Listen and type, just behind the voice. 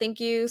Thank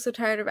you. So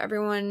tired of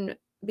everyone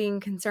being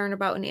concerned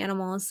about an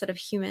animal instead of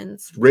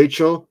humans.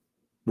 Rachel,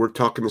 we're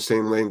talking the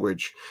same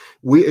language.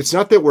 It's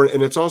not that we're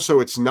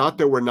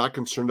not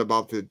concerned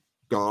about the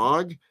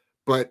dog,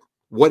 but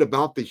what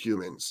about the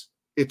humans?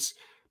 It's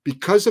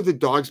because of the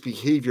dog's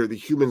behavior, the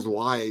humans'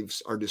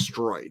 lives are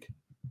destroyed.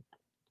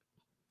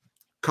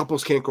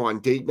 Couples can't go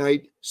on date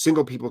night.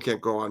 Single people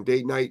can't go on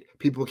date night.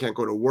 People can't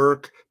go to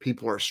work.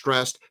 People are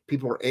stressed.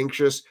 People are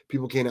anxious.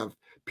 People cannot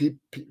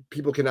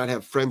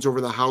have friends over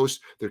the house.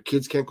 Their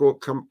kids can't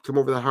come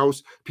over the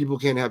house. People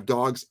can't have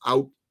dogs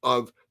out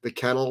of the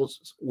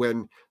kennels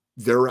when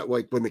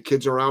when the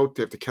kids are out.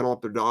 They have to kennel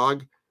up their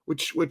dog.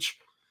 Which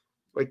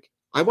like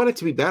I want it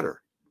to be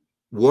better.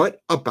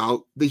 What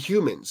about the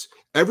humans?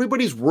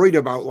 Everybody's worried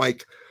about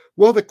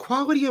well, the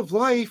quality of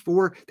life,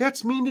 or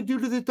that's mean to do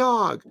to the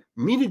dog.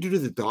 Mean to do to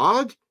the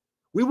dog?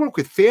 We work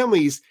with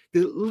families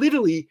that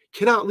literally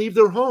cannot leave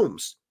their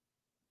homes.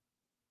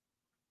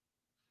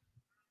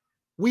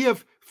 We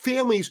have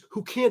families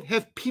who can't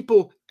have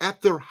people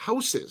at their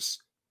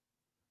houses.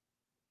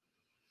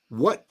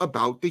 What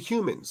about the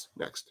humans?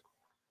 Next.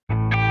 Hey,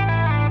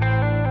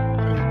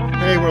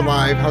 we're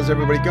live. How's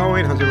everybody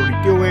going? How's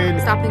everybody doing?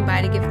 Stopping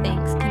by to give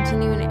thanks.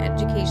 Continuing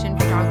education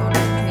for dog owners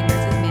and trainers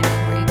is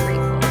mandatory.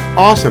 Grateful.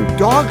 Awesome.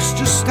 Dogs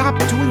just stop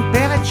doing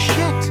bad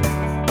shit.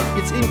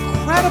 It's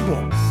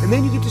incredible. And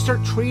then you get to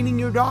start training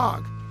your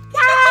dog.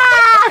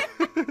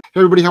 Hey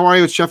everybody, how are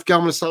you? It's Jeff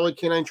Gellman of Solid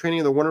Canine Training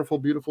and the wonderful,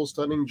 beautiful,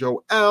 stunning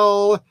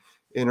Joelle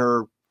in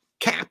her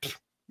cap.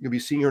 You'll be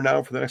seeing her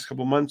now for the next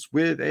couple of months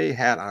with a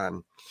hat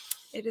on.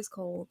 It is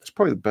cold. It's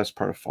probably the best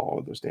part of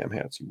fall, those damn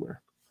hats you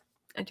wear.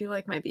 I do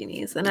like my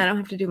beanies, and I don't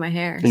have to do my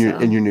hair.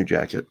 And your new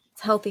jacket.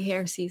 It's healthy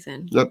hair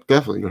season. Yep,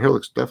 definitely. Your hair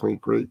looks definitely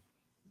great.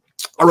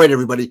 All right,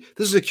 everybody.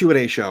 This is a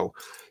Q&A show.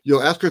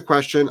 You'll ask a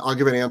question. I'll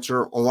give an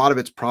answer. A lot of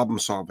it's problem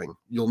solving.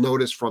 You'll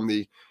notice from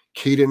the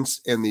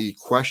cadence and the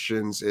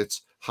questions,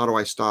 it's how do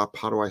I stop?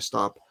 How do I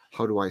stop?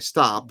 How do I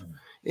stop?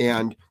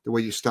 And the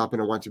way you stop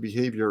an unwanted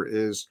behavior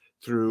is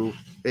through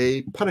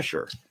a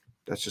punisher.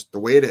 That's just the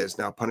way it is.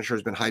 Now, punisher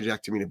has been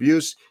hijacked to mean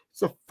abuse. It's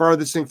the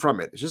farthest thing from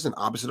it. It's just an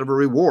opposite of a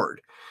reward.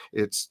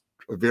 It's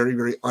a very,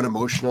 very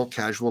unemotional,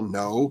 casual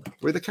no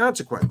with a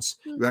consequence.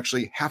 You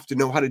actually have to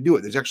know how to do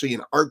it. There's actually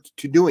an art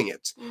to doing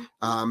it.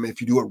 If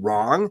you do it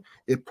wrong,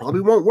 it probably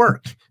won't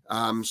work.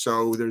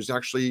 So there's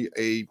actually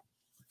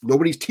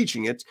nobody's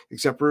teaching it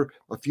except for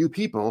a few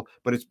people,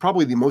 but it's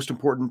probably the most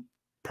important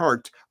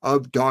part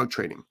of dog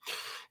training.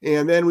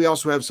 And then we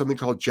also have something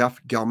called Jeff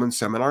Gellman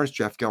Seminars.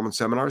 Jeff Gellman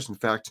Seminars. In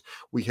fact,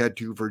 we head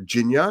to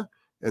Virginia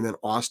and then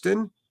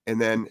Austin and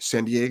then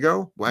San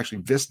Diego, well,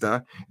 actually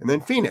Vista, and then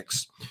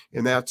Phoenix.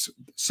 And that's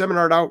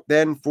seminared out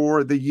then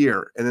for the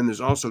year. And then there's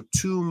also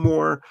 2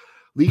 more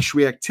leash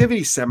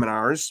reactivity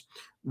seminars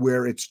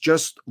where it's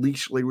just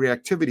leash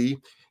reactivity.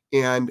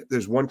 And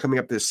there's one coming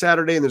up this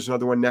Saturday, and there's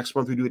another one next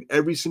month. We do it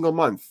every single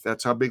month.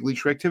 That's how big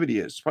leash reactivity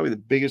is. It's probably the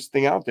biggest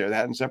thing out there,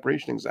 that and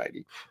separation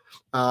anxiety.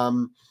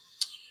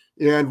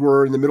 And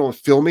we're in the middle of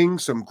filming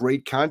some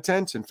great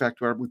content. In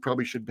fact, we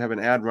probably should have an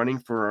ad running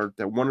for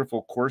that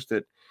wonderful course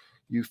that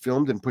you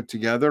filmed and put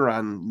together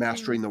on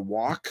mastering the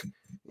walk.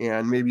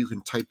 And maybe you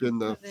can type in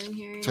the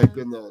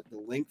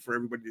link for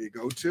everybody to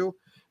go to.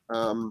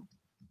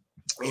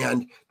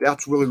 And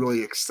that's really,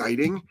 really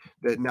exciting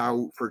that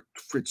now for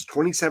it's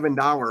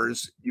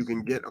 $27, you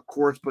can get a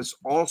course, plus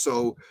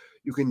also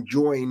you can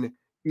join.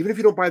 Even if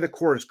you don't buy the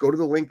course, go to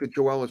the link that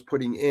Joelle is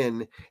putting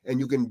in, and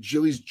you can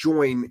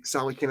join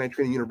Solid Canine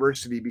Training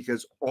University,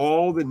 because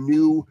all the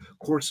new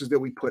courses that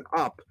we put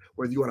up,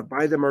 whether you want to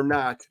buy them or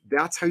not,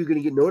 that's how you're going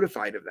to get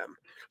notified of them.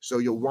 So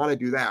you'll want to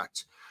do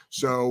that.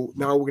 So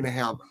now we're going to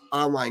have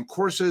online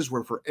courses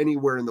where for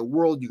anywhere in the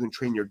world you can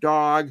train your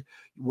dog.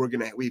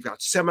 We've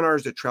got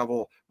seminars that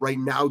travel right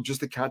now, just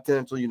the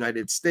continental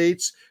United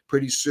States.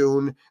 Pretty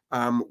soon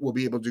we'll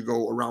be able to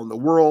go around the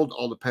world.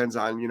 All depends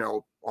on,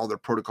 all their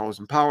protocols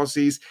and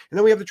policies. And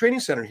then we have the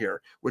training center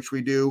here, which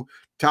we do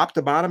top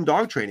to bottom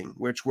dog training,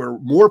 which we're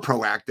more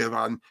proactive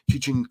on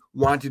teaching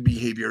wanted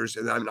behaviors.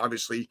 And then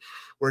obviously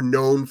we're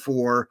known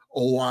for a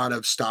lot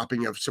of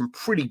stopping of some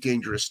pretty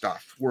dangerous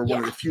stuff. We're one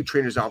of the few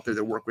trainers out there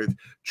that work with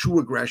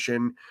true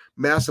aggression,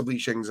 massive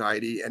leash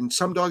anxiety, and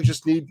some dogs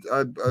just need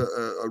a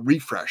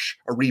refresh,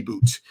 a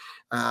reboot.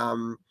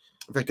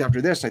 In fact,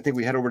 after this, I think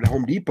we head over to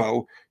Home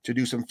Depot to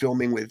do some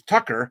filming with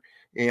Tucker.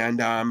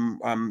 And I'm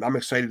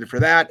excited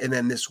for that. And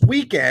then this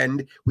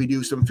weekend we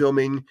do some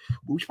filming.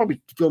 We should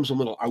probably film some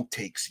little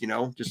outtakes,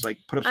 just like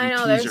put up some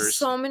teasers. There's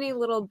so many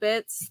little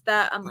bits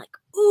that I'm like,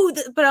 ooh,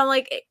 but I'm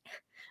like,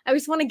 I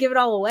just want to give it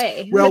all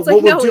away. Well, it's like,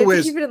 what we'll do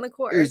is keep it in the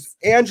course.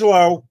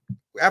 Angelo,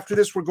 after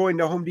this, we're going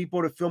to Home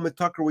Depot to film with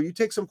Tucker. Will you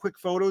take some quick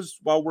photos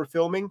while we're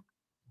filming?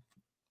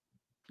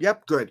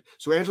 Yep, good.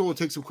 So Angela will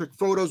take some quick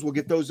photos. We'll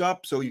get those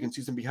up so you can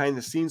see some behind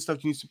the scenes stuff.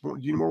 Do you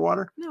need more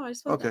water? No, I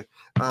just want okay.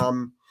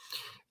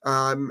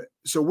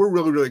 So we're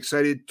really, really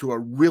excited to a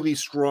really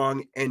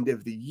strong end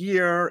of the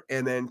year.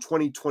 And then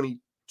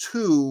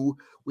 2022,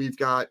 we've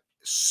got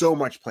so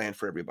much planned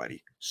for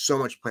everybody. So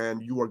much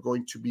planned. You are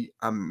going to be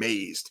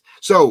amazed.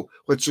 So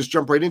let's just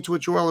jump right into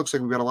it, Joelle. Looks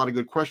like we've got a lot of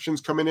good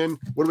questions coming in.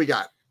 What do we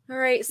got? All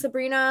right,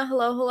 Sabrina,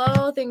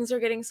 hello. Things are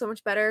getting so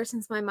much better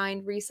since my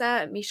mind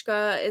reset.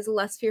 Mishka is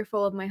less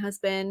fearful of my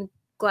husband.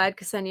 Glad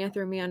Ksenia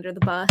threw me under the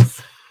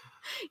bus.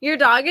 Your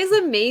dog is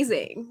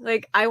amazing.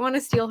 Like, I want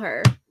to steal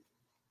her.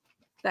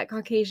 That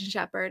Caucasian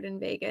Shepherd in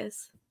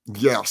Vegas.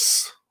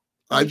 Yes.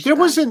 There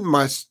wasn't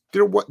much.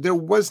 There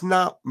was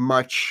not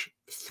much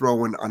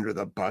throwing under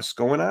the bus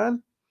going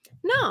on.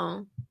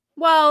 No.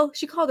 Well,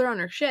 she called her on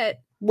her shit.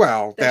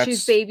 Well, that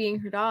she's babying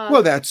her dog.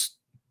 Well, that's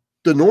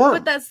the norm.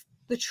 But that's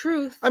the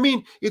truth. I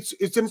mean,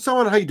 it's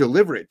on how you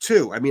deliver it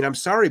too. I mean, I'm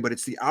sorry, but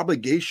it's the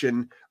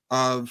obligation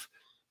of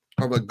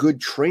a good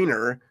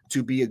trainer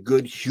to be a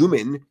good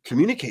human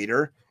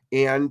communicator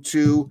and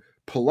to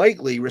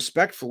politely,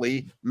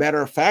 respectfully,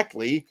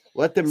 matter-of-factly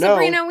let them know.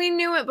 Sabrina, we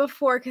knew it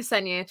before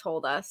Ksenia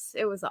told us.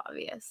 It was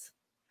obvious.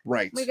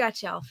 Right. We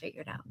got you all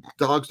figured out.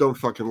 Dogs don't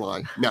fucking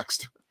lie.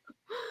 Next.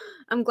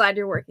 I'm glad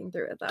you're working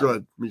through it, though.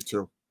 Good. Me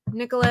too.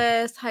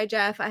 Nicholas, hi,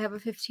 Jeff. I have a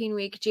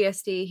 15-week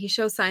GSD. He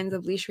shows signs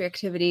of leash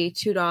reactivity.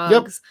 2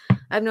 dogs. Yep.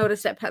 I've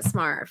noticed at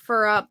PetSmart.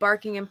 Fur up,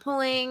 barking, and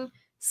pulling.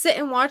 Sit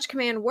and watch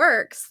command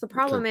works. The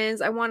problem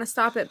is I want to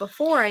stop it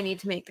before I need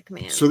to make the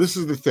command. So this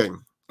is the thing.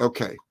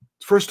 Okay.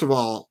 First of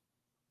all,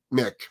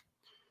 Nick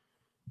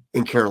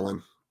and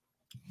Carolyn,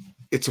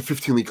 it's a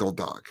 15-week-old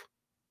dog.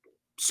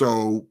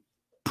 So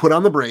put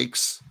on the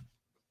brakes,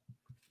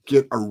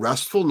 get a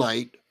restful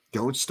night,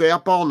 don't stay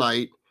up all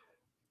night.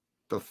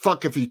 The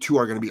fuck if you two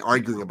are going to be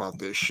arguing about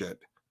this shit.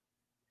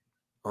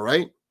 All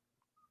right?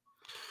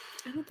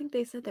 I don't think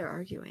they said they're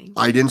arguing.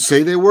 I didn't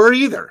say they were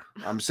either.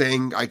 I'm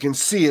saying I can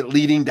see it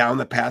leading down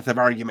the path of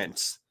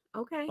arguments.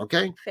 Okay.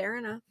 Okay? Fair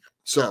enough.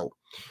 So,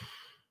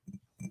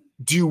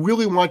 do you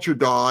really want your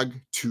dog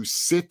to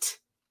sit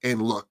and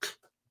look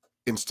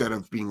instead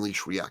of being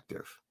leash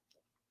reactive?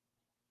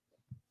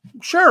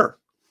 Sure.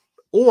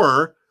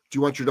 Or do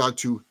you want your dog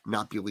to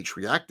not be leash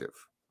reactive?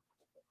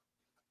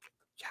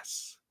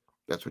 Yes,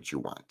 that's what you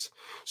want.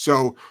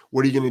 So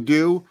what are you going to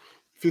do?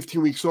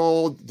 15 weeks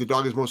old, the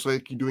dog is most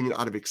likely doing it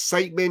out of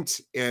excitement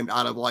and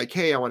out of like,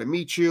 hey, I want to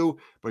meet you,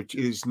 but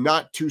it is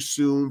not too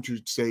soon to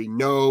say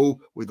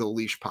no with a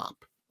leash pop.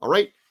 All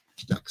right,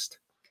 next.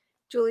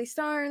 Julie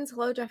Starnes.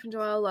 Hello, Jeff and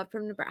Joelle. Love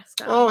from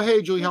Nebraska. Oh,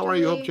 hey, Julie. How are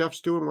you? Hope Jeff's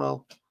doing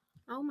well.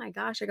 Oh, my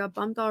gosh. I got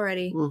bumped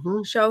already.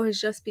 Mm-hmm. Show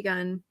has just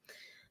begun.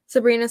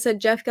 Sabrina said,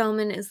 Jeff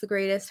Gelman is the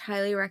greatest.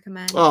 Highly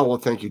recommend. Oh, well,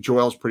 thank you.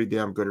 Joelle's pretty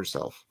damn good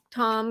herself.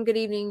 Tom, good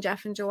evening,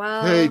 Jeff and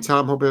Joelle. Hey,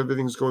 Tom. Hope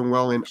everything's going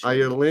well in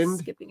Ireland.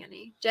 Skipping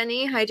any.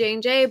 Jenny, hi,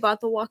 J&J.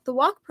 Bought the Walk the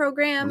Walk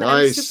program. Nice.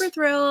 And I'm super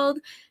thrilled.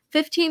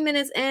 15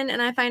 minutes in,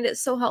 and I find it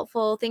so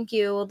helpful. Thank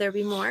you. Will there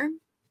be more?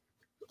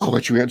 I'll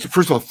let you answer.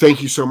 First of all,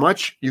 thank you so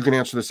much. You can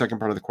answer the second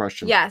part of the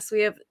question. Yes, we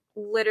have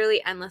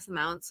literally endless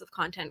amounts of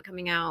content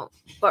coming out.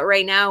 But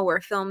right now we're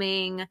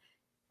filming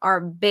our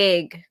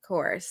big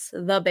course,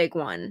 the big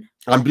one.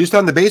 I'm just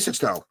on the basics,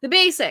 though. The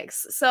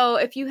basics. So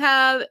if you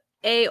have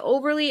a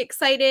overly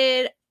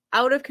excited,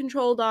 out of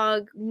control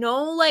dog,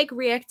 no like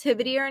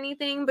reactivity or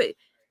anything, but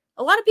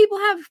a lot of people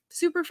have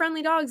super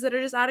friendly dogs that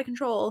are just out of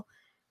control.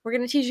 We're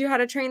going to teach you how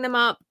to train them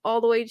up all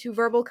the way to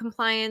verbal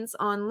compliance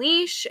on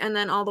leash and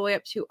then all the way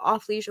up to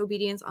off-leash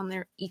obedience on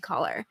their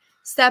e-collar.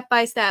 Step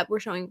by step, we're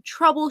showing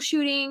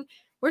troubleshooting.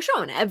 We're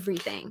showing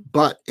everything.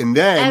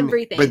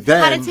 Everything.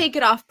 How to take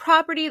it off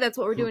property. That's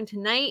what we're doing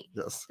tonight.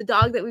 Yes. The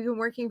dog that we've been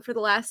working for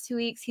the last 2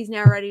 weeks, he's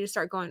now ready to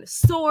start going to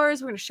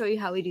stores. We're going to show you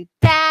how we do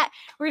that.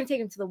 We're going to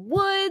take him to the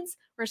woods.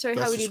 We're going to show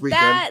you how we do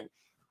that.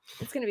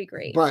 It's going to be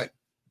great. But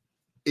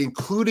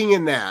including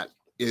in that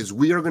is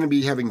we are going to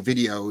be having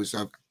videos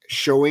of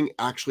showing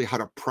actually how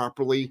to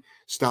properly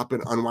stop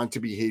an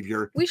unwanted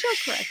behavior. We show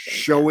corrections.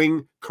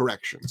 Showing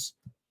corrections.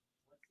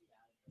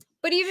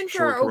 But even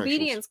for our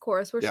obedience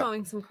course, we're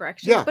showing some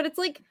corrections. Yeah. But it's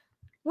like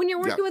when you're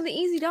working with an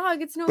easy dog,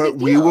 it's no big deal.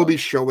 But we will be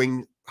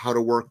showing how to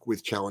work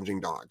with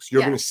challenging dogs. You're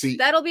going to see.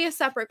 That'll be a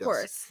separate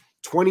course.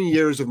 20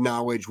 years of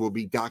knowledge will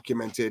be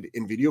documented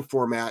in video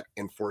format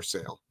and for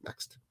sale.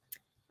 Next.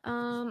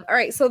 All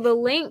right. So the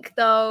link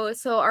though,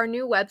 so our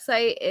new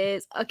website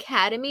is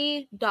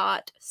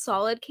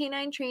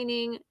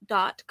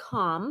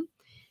academy.solidk9training.com.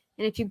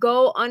 And if you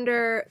go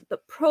under the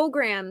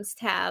programs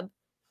tab,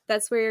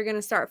 that's where you're going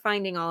to start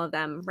finding all of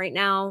them. Right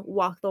now,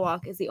 Walk the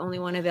Walk is the only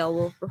one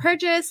available for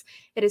purchase.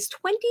 It is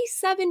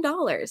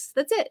 $27.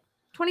 That's it.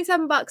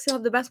 $27. You'll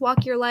have the best walk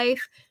of your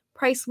life.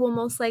 Price will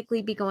most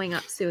likely be going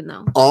up soon,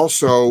 though.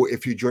 Also,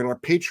 if you join our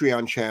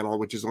Patreon channel,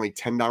 which is only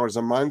 $10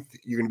 a month,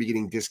 you're going to be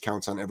getting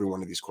discounts on every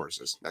one of these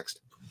courses. Next.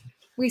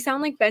 We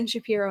sound like Ben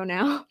Shapiro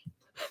now,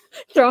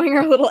 throwing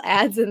our little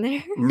ads in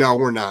there. No,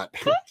 we're not.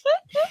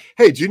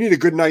 Hey, do you need a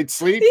good night's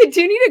sleep?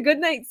 Do you need a good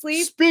night's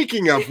sleep?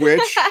 Speaking of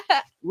which,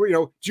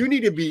 do you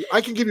need to be, I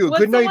can give you a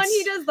good night's. What's the one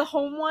he does, the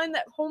home one,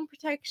 that home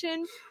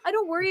protection? I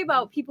don't worry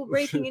about people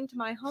breaking into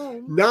my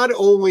home. Not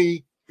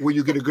only will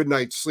you get a good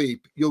night's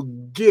sleep, you'll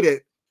get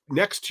it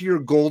next to your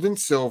gold and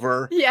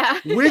silver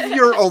with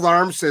your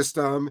alarm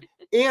system,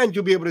 and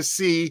you'll be able to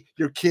see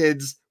your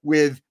kids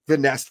with the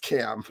Nest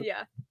Cam.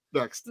 Yeah.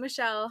 Next.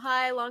 Michelle,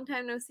 hi, long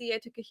time no see. I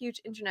took a huge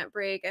internet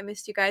break. I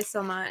missed you guys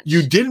so much.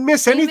 You didn't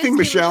miss We anything,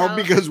 missed you, Michelle, Michelle.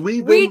 because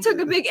we took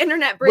a big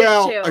internet break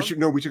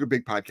too. We took a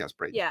big podcast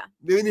break. Yeah.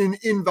 An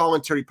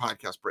involuntary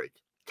podcast break.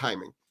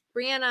 Timing.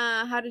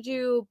 Brianna, how did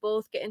you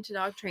both get into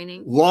dog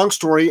training? Long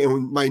story,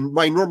 and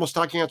my normal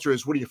stock answer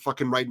is, what are you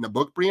fucking writing a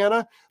book,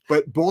 Brianna?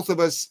 But both of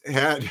us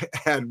had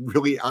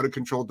really out of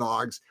control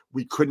dogs.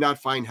 We could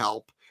not find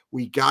help.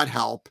 We got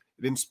help.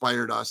 It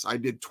inspired us. I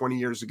did 20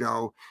 years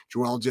ago.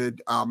 Joelle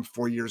did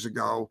 4 years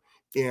ago.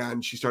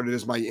 And she started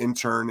as my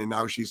intern, and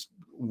now she's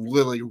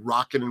really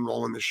rocking and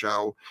rolling the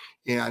show.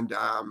 And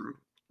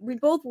we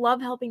both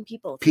love helping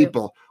people.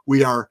 Too.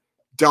 We are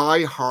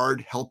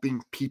die-hard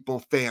helping people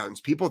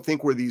fans. People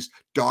think we're these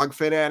dog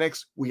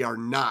fanatics. We are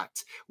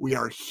not. We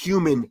are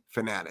human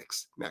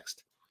fanatics.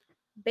 Next.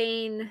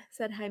 Bane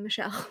said, hi,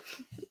 Michelle.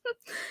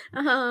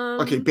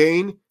 Okay,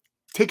 Bane,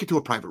 take it to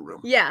a private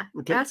room. Yeah.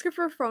 Okay. Ask her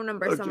for a phone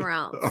number somewhere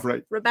else. All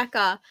right.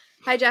 Rebecca,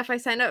 hi, Jeff. I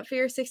signed up for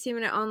your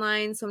 60-minute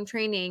online, so I'm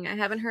training. I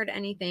haven't heard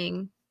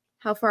anything.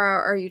 How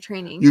far are you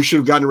training? You should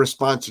have gotten a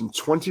response in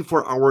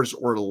 24 hours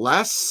or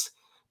less,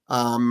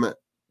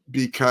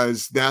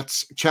 because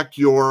check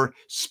your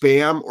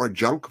spam or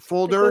junk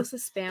folder. It goes to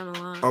spam a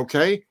lot.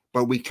 Okay.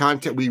 But we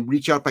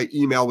reach out by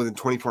email within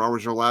 24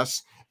 hours or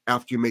less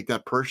after you make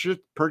that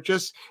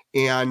purchase.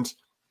 And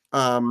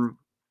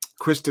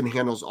Kristen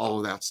handles all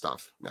of that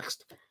stuff.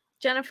 Next.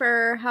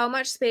 Jennifer, how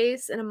much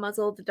space and a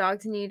muzzle do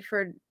dogs need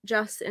for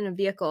just in a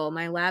vehicle?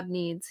 My lab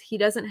needs. He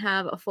doesn't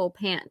have a full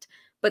pant,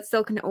 but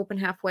still can open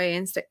halfway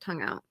and stick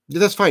tongue out. Yeah,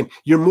 that's fine.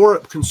 You're more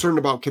concerned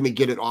about, can they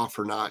get it off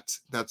or not?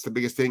 That's the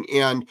biggest thing.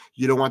 And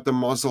you don't want the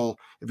muzzle.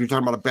 If you're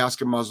talking about a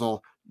basket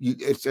muzzle,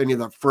 it's any of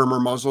the firmer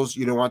muzzles.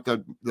 You don't want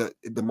the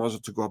muzzle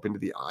to go up into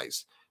the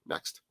eyes.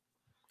 Next.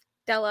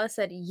 Della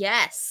said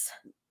yes.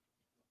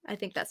 I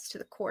think that's to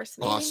the course.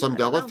 Maybe. Awesome,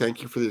 Della.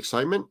 Thank you for the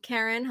excitement.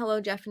 Karen, hello,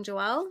 Jeff and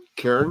Joelle.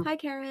 Karen. Hi,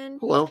 Karen.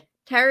 Hello.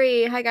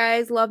 Terry, hi,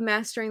 guys. Love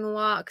mastering the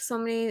walk. So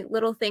many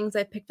little things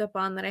I picked up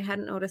on that I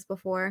hadn't noticed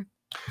before.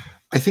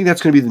 I think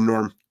that's going to be the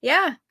norm.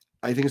 Yeah.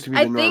 I think it's going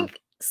to be the norm.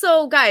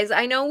 So, guys,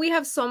 I know we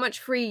have so much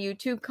free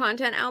YouTube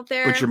content out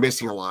there. But you're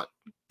missing a lot.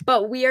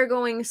 But we are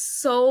going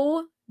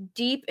so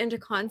deep into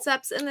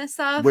concepts in this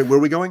stuff. Wait, where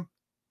are we going?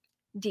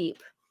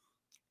 Deep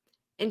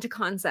into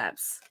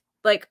concepts.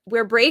 Like,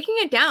 we're breaking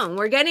it down.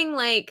 We're getting,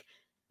 like,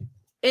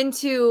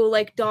 into,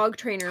 like, dog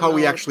trainer How mode.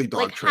 we actually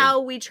dog train. How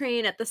we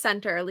train at the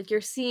center. Like,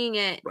 you're seeing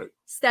it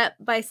step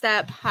by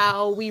step,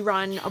 how we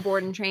run a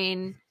board and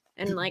train.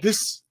 And like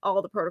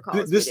all the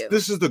protocols. This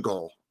is the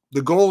goal.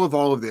 The goal of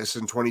all of this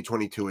in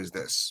 2022 is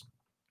this.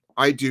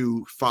 I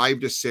do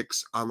 5 to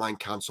 6 online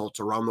consults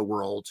around the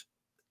world.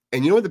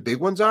 And you know what the big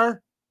ones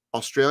are?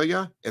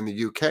 Australia and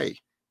the UK.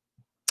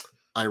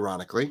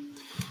 Ironically.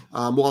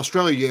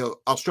 Australia,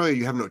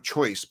 you have no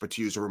choice but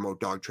to use a remote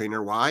dog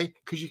trainer. Why?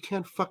 Because you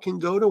can't fucking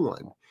go to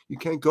one. You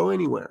can't go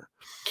anywhere.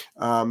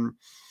 We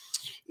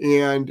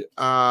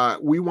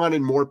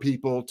wanted more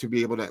people to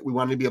be able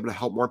to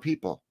help more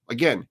people.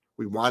 Again,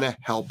 we want to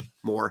help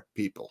more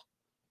people.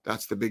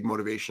 That's the big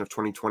motivation of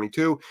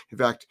 2022. In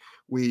fact,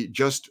 we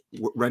just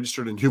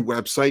registered a new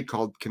website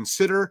called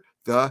Consider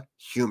the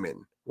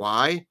Human.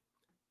 Why?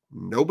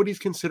 Nobody's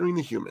considering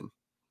the human.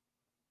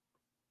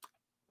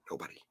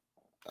 Nobody.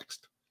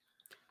 Next.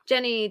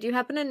 Jenny, do you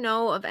happen to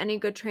know of any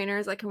good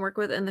trainers I can work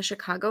with in the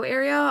Chicago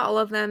area? All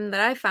of them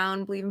that I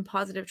found believe in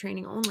positive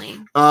training only.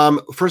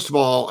 First of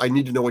all, I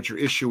need to know what your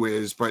issue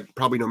is, but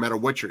probably no matter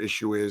what your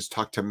issue is,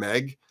 talk to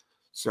Meg.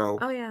 So.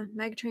 Oh yeah,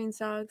 Meg trains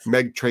dogs.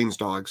 Meg trains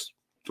dogs.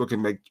 Look at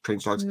Meg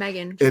trains dogs.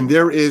 Megan. And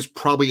there is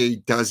probably a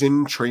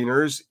dozen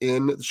trainers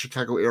in the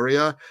Chicago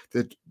area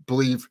that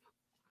believe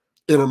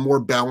in a more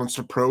balanced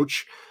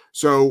approach.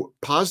 So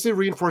positive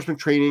reinforcement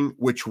training,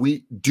 which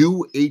we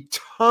do a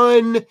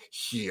ton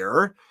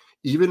here,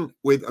 even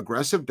with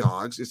aggressive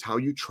dogs, is how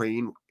you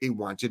train a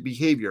wanted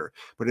behavior.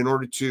 But in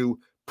order to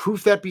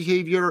proof that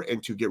behavior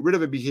and to get rid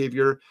of a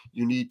behavior,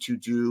 you need to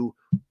do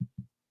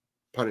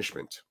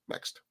punishment.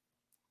 Next.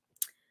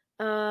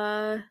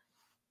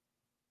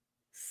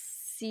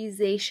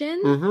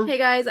 Cessation. Mm-hmm. Hey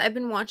guys, I've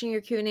been watching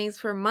your Q&As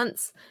for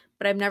months,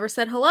 but I've never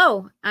said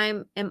hello.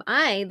 Am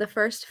I the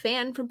first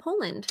fan from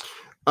Poland?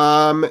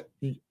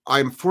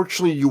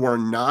 Unfortunately, you are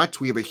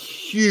not. We have a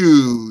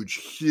huge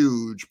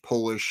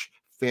Polish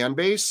fan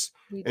base.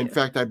 In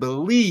fact, I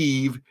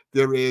believe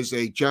there is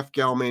a Jeff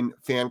Gellman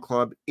fan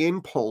club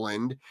in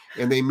Poland,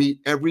 and they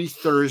meet every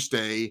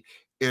Thursday.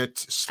 I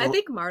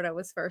think Marta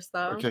was first,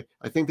 though. Okay.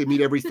 I think they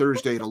meet every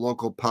Thursday at a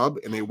local pub,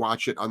 and they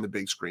watch it on the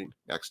big screen.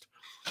 Next.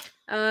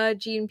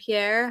 Jean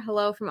Pierre,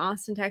 hello from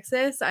Austin,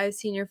 Texas. I've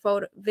seen your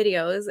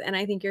videos, and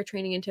I think your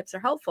training and tips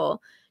are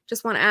helpful.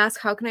 Just want to ask,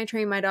 how can I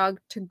train my dog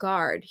to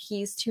guard?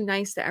 He's too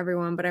nice to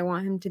everyone, but I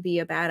want him to be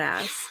a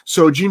badass.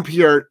 So, Jean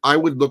Pierre, I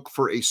would look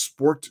for a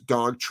sport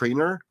dog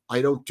trainer.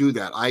 I don't do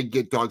that. I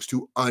get dogs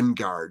to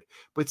unguard.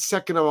 But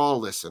second of all,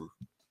 listen.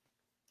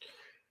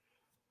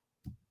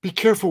 Be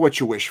careful what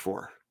you wish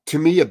for. To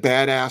me, a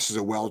badass is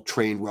a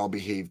well-trained,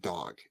 well-behaved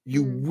dog.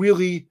 You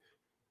really,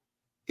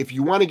 if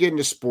you want to get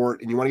into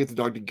sport and you want to get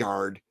the dog to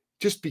guard,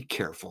 just be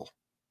careful.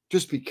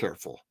 Just be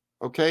careful.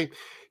 Okay.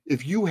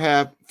 If you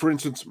have, for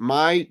instance,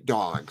 my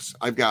dogs,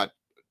 I've got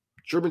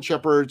German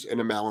Shepherds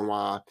and a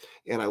Malinois,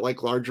 and I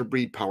like larger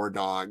breed power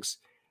dogs.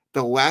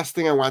 The last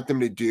thing I want them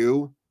to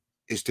do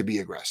is to be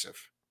aggressive.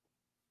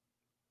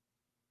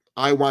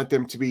 I want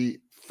them to be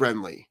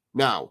friendly.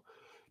 Now,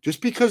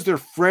 just because they're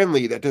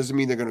friendly, that doesn't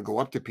mean they're going to go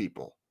up to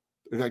people.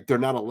 Like, they're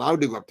not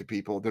allowed to go up to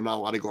people. They're not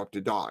allowed to go up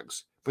to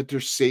dogs, but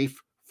they're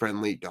safe,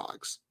 friendly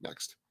dogs.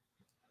 Next.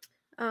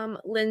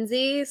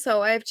 Lindsay,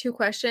 so I have 2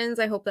 questions.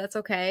 I hope that's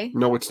okay.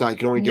 No, it's not. You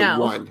can only get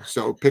one.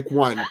 So pick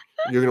one.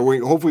 You're going to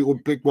win. Hopefully we'll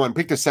pick one.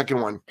 Pick the second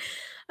one.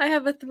 I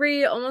have a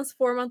 3, almost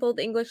 4-month-old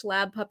English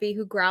lab puppy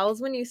who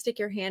growls when you stick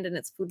your hand in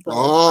its food bowl.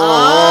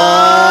 Oh,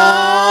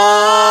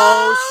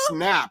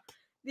 snap.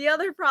 The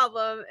other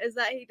problem is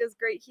that he does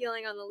great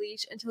healing on the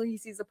leash until he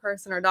sees a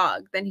person or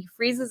dog. Then he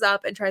freezes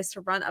up and tries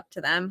to run up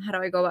to them. How do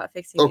I go about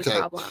fixing these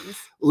problems?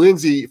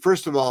 Lindsay,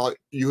 first of all,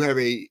 you have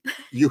a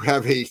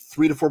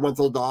 3 to 4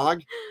 month old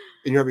dog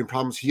and you're having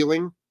problems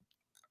healing.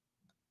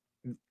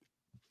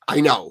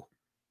 I know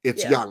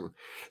it's young.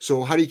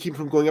 So how do you keep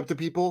from going up to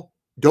people?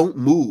 Don't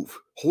move.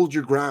 Hold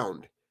your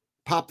ground.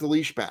 Pop the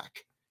leash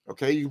back.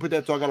 Okay. You can put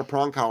that dog on a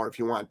prong collar if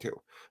you want to.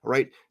 All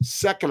right.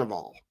 Second of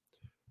all,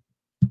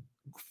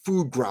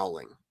 food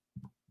growling.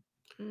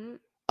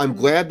 I'm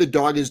glad the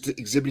dog is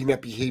exhibiting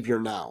that behavior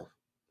now.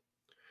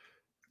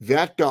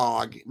 That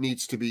dog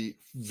needs to be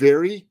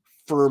very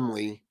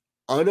firmly,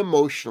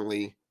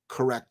 unemotionally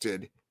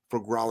corrected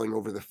for growling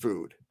over the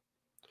food.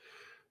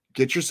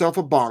 Get yourself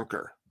a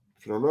bonker.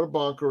 If you don't know what a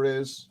bonker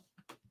is,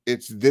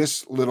 it's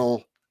this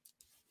little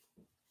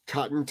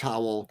cotton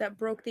towel that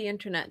broke the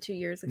internet 2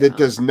 years ago. That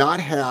does not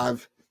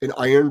have an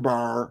iron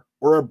bar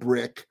or a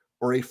brick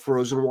or a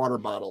frozen water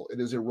bottle.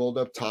 It is a rolled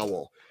up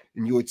towel.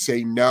 And you would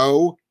say,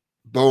 no,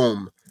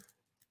 boom.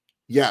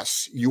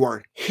 Yes, you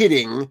are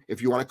hitting,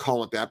 if you want to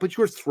call it that, but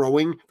you're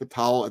throwing the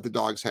towel at the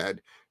dog's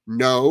head.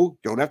 No,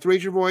 don't have to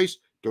raise your voice.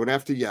 Don't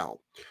have to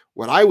yell.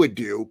 What I would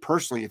do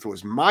personally, if it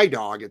was my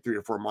dog at 3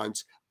 or 4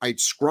 months, I'd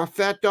scruff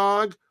that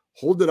dog,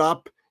 hold it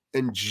up,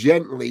 and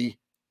gently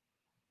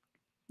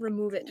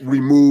remove it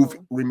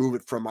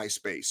from my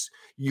space.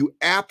 You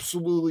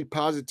absolutely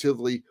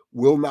positively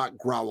will not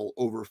growl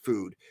over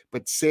food,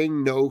 but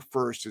saying no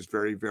first is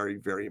very, very,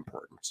 very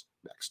important.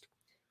 Next.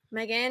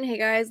 Megan, hey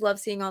guys, love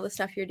seeing all the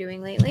stuff you're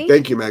doing lately.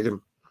 Thank you, Megan.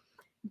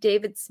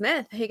 David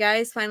Smith, hey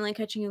guys, finally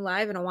catching you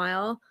live in a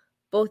while.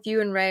 Both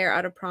you and Ray are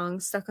out of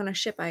prongs, stuck on a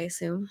ship, I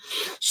assume.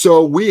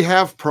 So we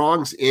have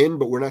prongs in,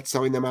 but we're not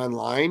selling them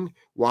online.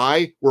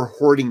 Why? We're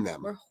hoarding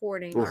them. We're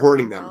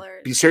hoarding them.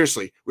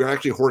 Seriously, we're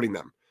actually hoarding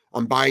them.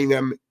 I'm buying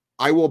them.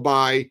 I will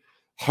buy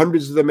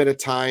hundreds of them at a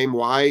time.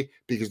 Why?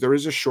 Because there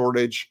is a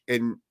shortage.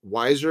 And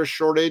why is there a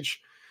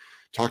shortage?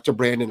 Talk to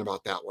Brandon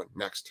about that one.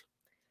 Next.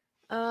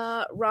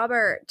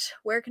 Robert,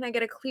 where can I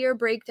get a clear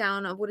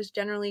breakdown of what is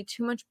generally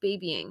too much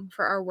babying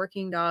for our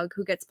working dog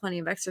who gets plenty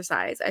of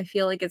exercise? I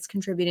feel like it's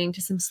contributing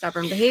to some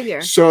stubborn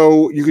behavior.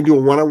 So you can do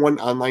a one-on-one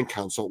online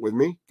consult with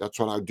me. That's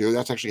what I would do.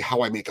 That's actually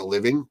how I make a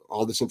living.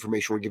 All this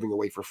information we're giving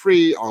away for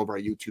free. All of our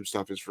YouTube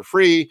stuff is for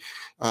free.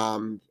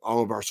 All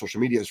of our social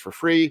media is for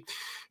free.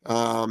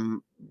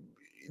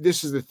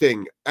 This is the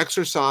thing.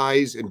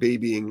 Exercise and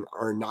babying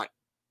are not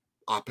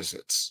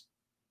opposites.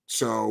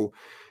 So,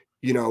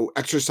 you know,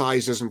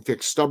 exercise doesn't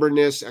fix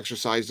stubbornness.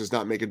 Exercise does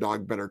not make a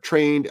dog better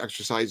trained.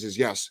 Exercise is,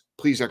 yes,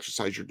 please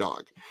exercise your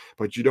dog,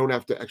 but you don't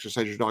have to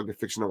exercise your dog to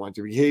fix an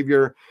unwanted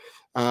behavior.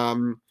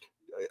 It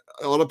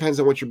all depends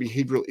on what your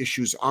behavioral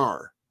issues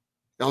are.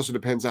 It also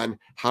depends on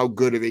how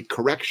good of a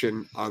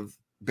correction of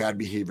bad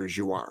behaviors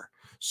you are.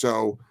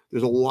 So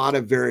there's a lot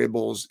of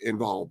variables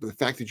involved. But the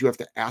fact that you have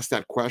to ask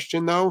that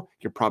question, though,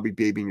 you're probably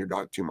babying your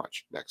dog too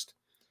much. Next.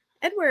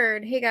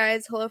 Edward. Hey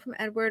guys. Hello from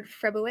Edward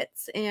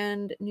Frebowitz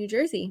and New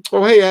Jersey.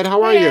 Oh, hey Ed.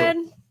 How are Ed.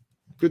 you?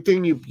 Good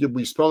thing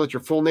we spelled out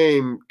your full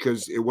name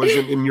because it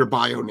wasn't in your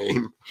bio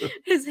name.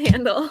 His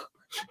handle.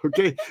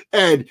 Okay.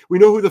 Ed, we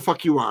know who the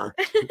fuck you are.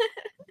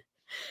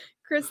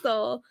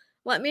 Crystal.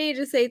 Let me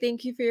just say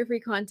thank you for your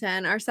free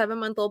content. Our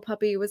 7-month-old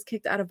puppy was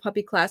kicked out of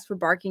puppy class for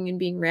barking and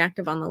being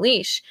reactive on the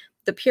leash.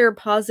 The pure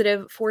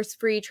positive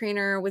force-free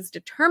trainer was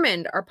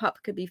determined our pup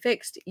could be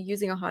fixed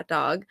using a hot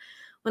dog.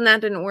 When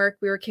that didn't work,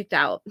 we were kicked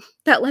out.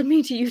 That led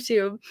me to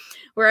YouTube,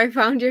 where I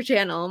found your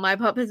channel. My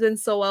pup has been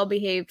so well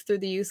behaved through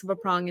the use of a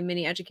prong and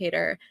mini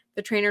educator.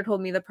 The trainer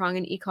told me the prong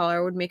and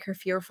e-collar would make her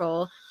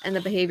fearful, and the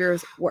behavior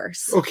was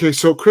worse. Okay,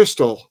 so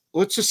Crystal,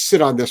 let's just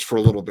sit on this for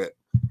a little bit.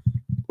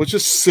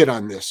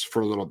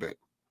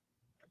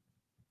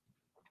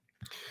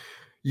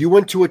 You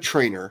went to a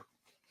trainer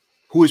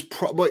who is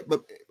probably,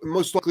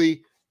 most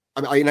likely,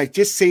 and I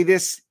just say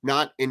this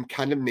not in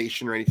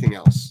condemnation or anything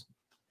else,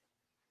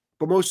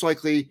 but most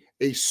likely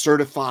a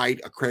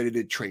certified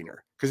accredited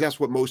trainer, because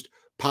that's what most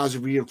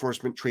positive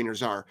reinforcement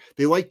trainers are.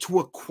 They like to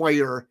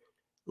acquire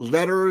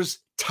letters,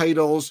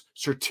 titles,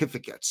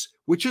 certificates,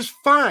 which is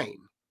fine.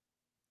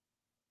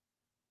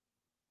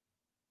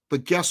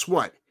 But guess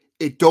what?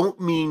 It don't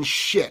mean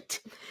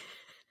shit.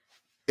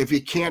 if you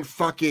can't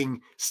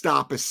fucking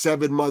stop a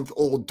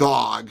 7-month-old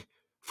dog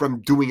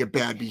from doing a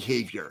bad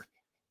behavior.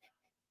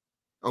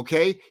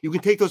 Okay? You can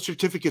take those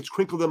certificates,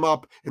 crinkle them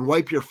up, and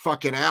wipe your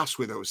fucking ass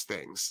with those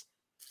things.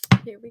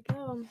 Here we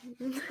go.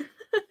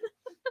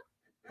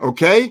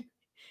 Okay?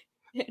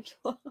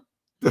 Angela.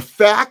 The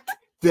fact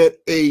that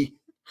a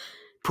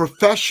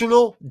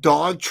professional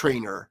dog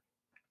trainer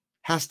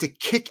has to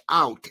kick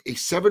out a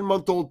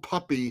 7-month-old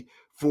puppy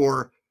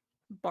for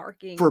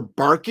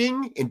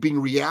barking and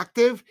being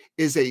reactive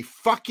is a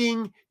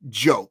fucking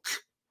joke.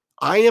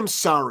 I am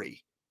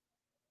sorry.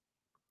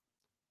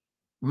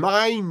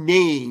 My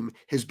name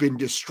has been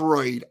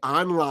destroyed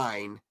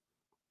online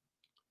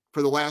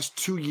for the last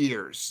 2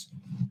 years.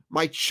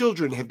 My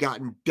children have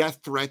gotten death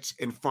threats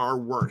and far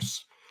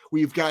worse.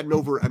 We've gotten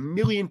over 1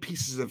 million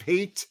pieces of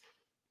hate.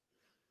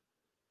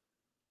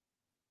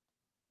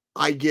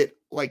 I get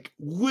like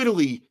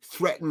literally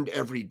threatened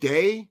every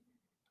day,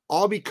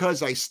 all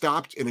because I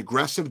stopped an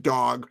aggressive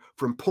dog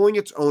from pulling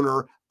its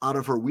owner out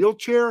of her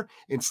wheelchair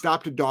and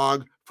stopped a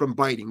dog from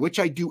biting, which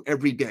I do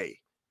every day.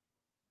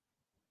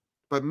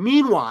 But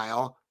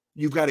meanwhile,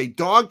 you've got a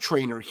dog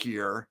trainer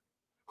here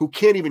who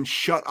can't even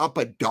shut up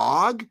a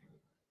dog.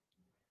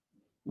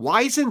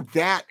 Why isn't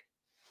that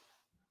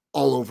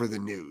all over the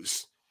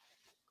news?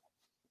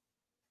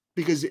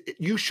 Because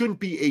you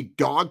shouldn't be a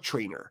dog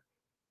trainer.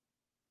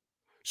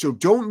 So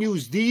don't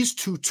use these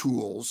two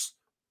tools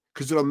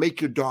because it'll make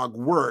your dog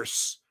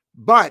worse.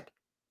 But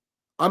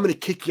I'm going to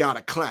kick you out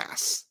of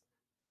class.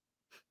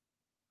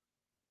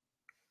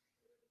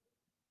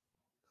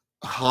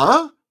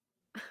 Huh?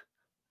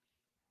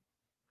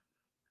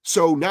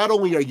 So not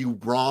only are you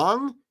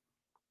wrong,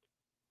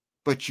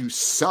 but you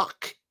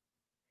suck.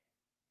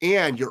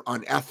 And you're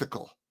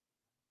unethical.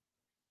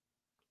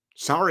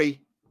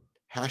 Sorry.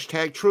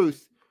 Hashtag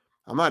truth.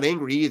 I'm not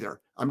angry either.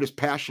 I'm just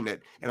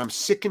passionate. And I'm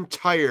sick and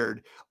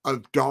tired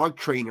of dog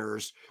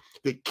trainers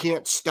that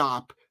can't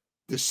stop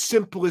the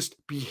simplest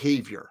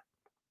behavior.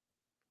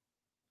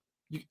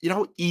 You know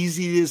how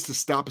easy it is to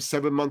stop a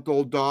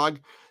 7-month-old dog?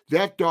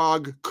 That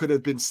dog could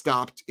have been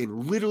stopped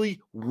in literally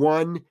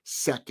 1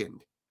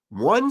 second.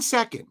 1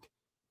 second.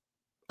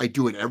 I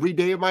do it every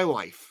day of my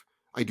life.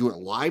 I do it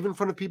live in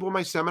front of people in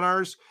my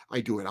seminars.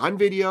 I do it on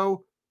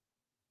video.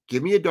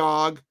 Give me a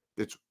dog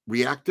that's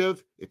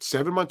reactive. It's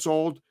 7 months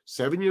old,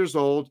 7 years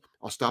old.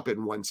 I'll stop it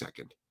in 1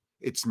 second.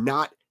 It's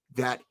not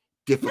that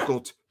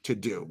difficult to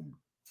do.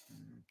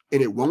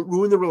 And it won't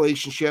ruin the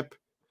relationship.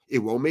 It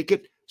won't make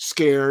it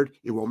scared.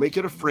 It won't make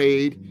it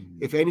afraid.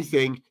 If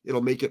anything,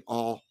 it'll make it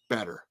all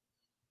better.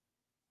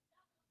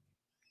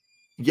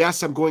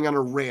 Yes, I'm going on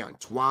a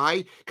rant.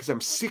 Why? Because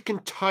I'm sick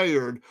and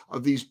tired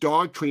of these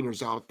dog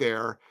trainers out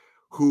there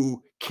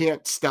who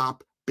can't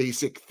stop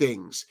basic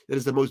things. That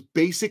is the most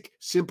basic,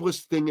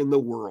 simplest thing in the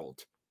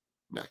world.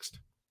 Next.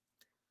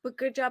 But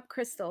good job,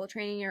 Crystal,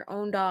 training your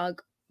own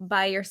dog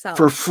by yourself.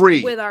 For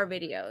free. With our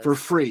videos. For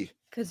free.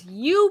 Because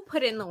you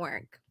put in the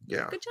work.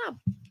 Yeah. Good job.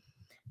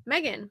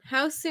 Megan,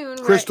 how soon?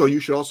 Crystal, you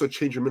should also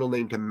change your middle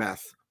name to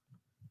Meth.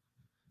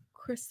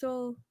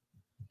 Crystal.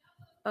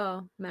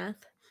 Oh,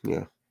 Meth.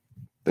 Yeah.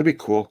 That'd be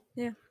cool.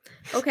 Yeah.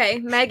 Okay,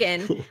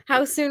 Megan,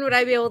 how soon would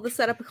I be able to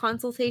set up a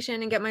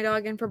consultation and get my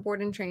dog in for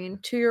board and train?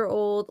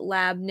 2-year-old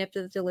lab nipped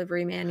at the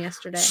delivery man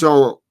yesterday.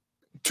 So,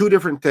 2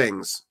 different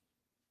things.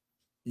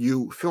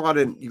 You fill out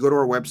you go to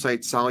our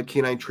website,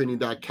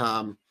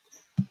 solidk9training.com.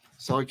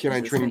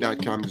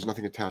 Solidk9training.com. There's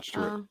nothing attached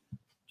to it. Do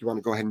you want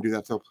to go ahead and do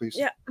that, though, please?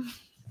 Yeah.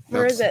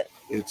 Where is it?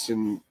 It's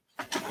in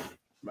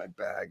my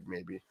bag,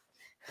 maybe.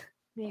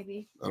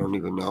 Maybe. I don't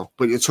even know.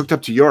 But it's hooked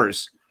up to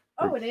yours.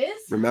 Oh, it is?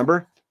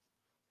 Remember?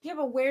 Yeah,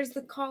 but where's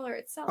the collar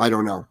itself? I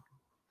don't know.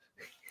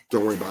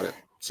 Don't worry about it.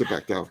 Sit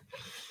back down.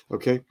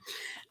 Okay?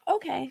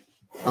 Okay.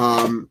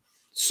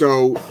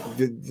 So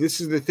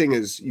this is the thing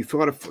is you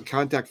fill out a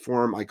contact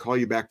form. I call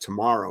you back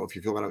tomorrow. If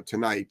you fill it out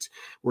tonight,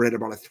 we're at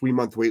about a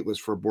 3-month wait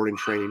list for a board and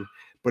train.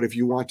 But if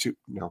you want to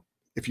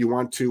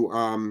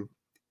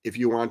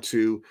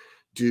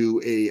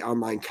do a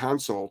online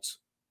consult,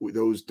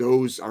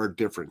 those are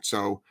different.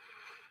 So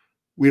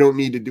we don't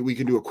need to we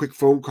can do a quick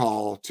phone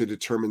call to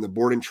determine the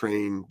board and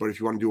train. But if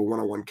you want to do a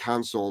one-on-one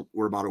consult,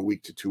 we're about a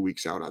week to 2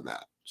 weeks out on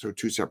that. So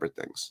 2 separate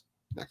things.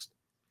 Next.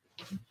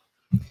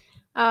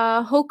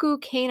 Hoku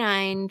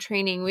canine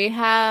training. We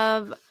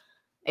have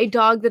a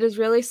dog that is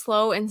really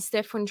slow and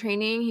stiff when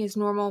training. He's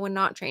normal when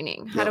not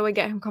training. How do I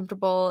get him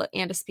comfortable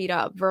and to speed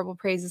up? Verbal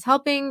praise is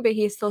helping, but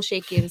he's still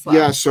shaky and slow.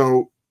 Yeah,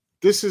 so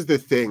this is the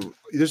thing.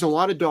 There's a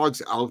lot of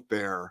dogs out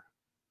there,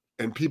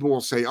 and people will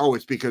say, oh,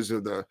 it's because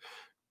of the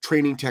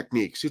training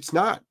techniques. It's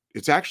not.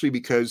 It's actually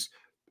because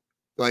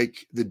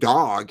like the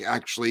dog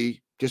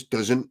actually just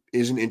isn't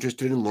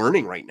interested in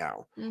learning right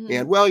now. Mm-hmm.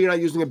 And well, you're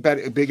not using a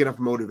big enough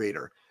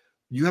motivator.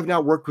 You have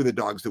not worked with the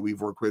dogs that we've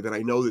worked with, and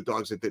I know the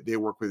dogs that they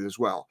work with as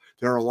well.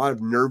 There are a lot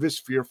of nervous,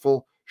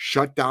 fearful,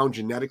 shut down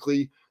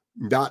genetically,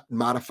 not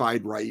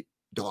modified right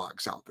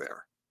dogs out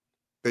there.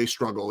 They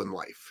struggle in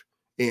life.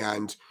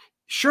 And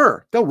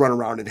sure, they'll run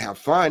around and have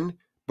fun,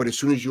 but as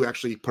soon as you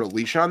actually put a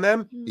leash on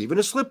them, even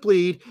a slip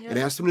lead, and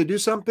ask them to do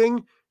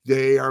something,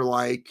 They are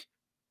like,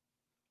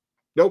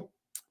 nope,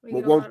 We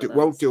get a won't lot do, of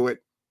won't those. do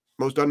it.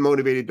 Most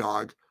unmotivated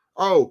dog.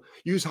 Oh,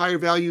 use higher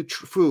value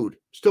food.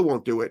 Still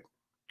won't do it.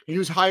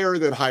 Use higher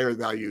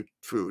value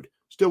food.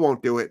 Still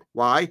won't do it.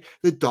 Why?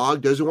 The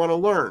dog doesn't want to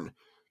learn.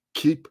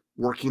 Keep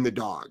working the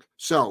dog.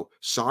 So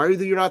sorry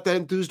that you're not that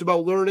enthused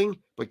about learning,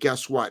 but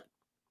guess what?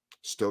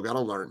 Still got to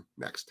learn.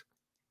 Next.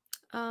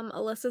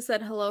 Alyssa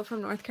said hello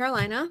from North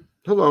Carolina.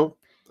 Hello.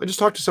 I just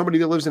talked to somebody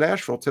that lives in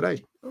Asheville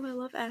today. Oh, I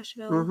love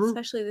Asheville, Mhm.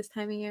 especially this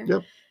time of year.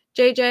 Yep.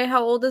 JJ,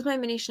 how old does my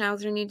mini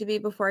schnauzer need to be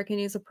before I can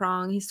use a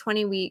prong? He's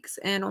 20 weeks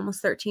and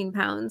almost 13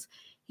 pounds.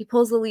 He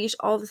pulls the leash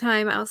all the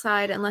time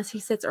outside unless he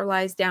sits or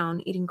lies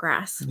down eating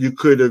grass. You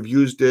could have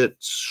used it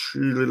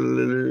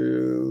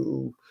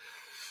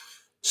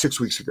 6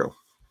 weeks ago.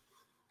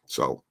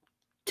 So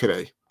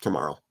today,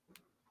 tomorrow,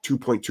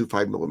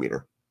 2.25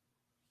 millimeter.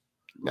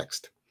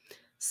 Next.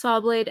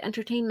 Sawblade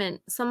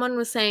Entertainment. Someone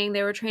was saying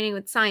they were training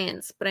with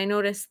science, but I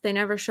noticed they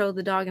never showed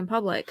the dog in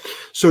public.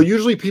 So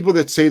usually people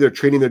that say they're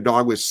training their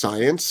dog with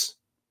science,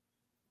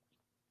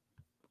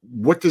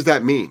 what does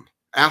that mean?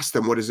 Ask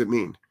them, what does it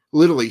mean?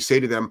 Literally say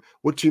to them,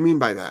 what do you mean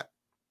by that?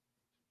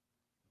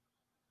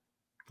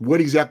 What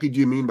exactly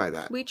do you mean by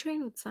that? We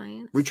train with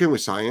science. We train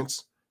with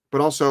science, but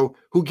also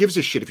who gives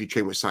a shit if you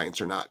train with science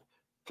or not?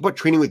 How about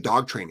training with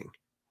dog training?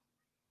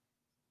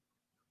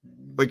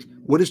 Like,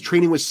 what does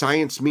training with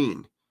science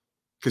mean?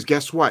 Because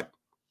guess what?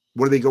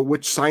 Where do they go?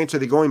 Which science are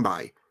they going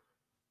by?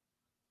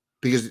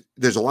 Because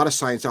there's a lot of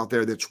science out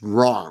there that's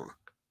wrong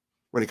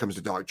when it comes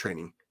to dog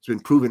training. It's been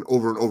proven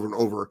over and over and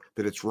over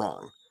that it's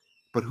wrong.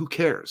 But who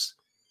cares?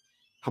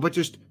 How about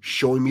just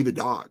showing me the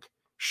dog?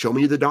 Show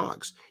me the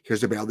dogs.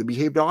 Here's a badly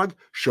behaved dog.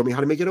 Show me how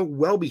to make it a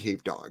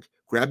well-behaved dog.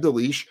 Grab the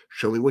leash.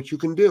 Show me what you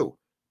can do.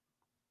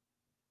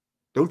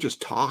 Don't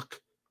just talk.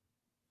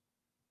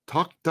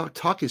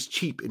 Talk is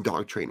cheap in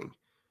dog training.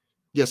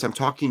 Yes, I'm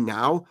talking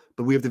now,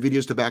 but we have the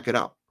videos to back it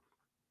up.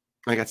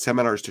 I got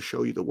seminars to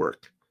show you the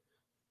work.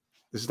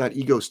 This is not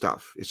ego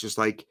stuff. It's just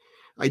like,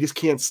 I just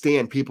can't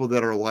stand people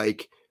that are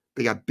like,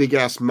 they got big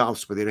ass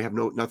mouths, but they don't have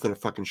nothing to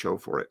fucking show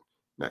for it.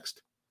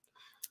 Next.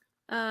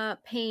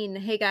 Pain.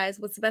 Hey guys,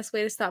 what's the best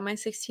way to stop my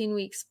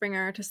 16-week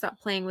Springer to stop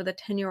playing with a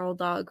 10-year-old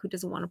dog who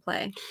doesn't want to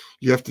play?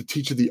 You have to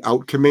teach it the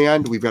out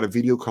command. We've got a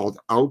video called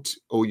out,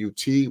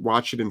 O-U-T.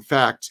 Watch it. In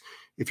fact,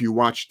 if you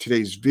watch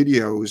today's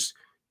videos,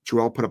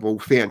 Joelle put up a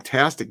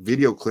fantastic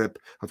video clip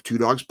of two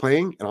dogs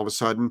playing, and all of a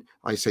sudden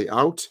I say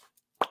out,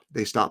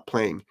 they stop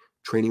playing.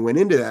 Training went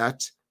into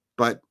that,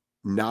 but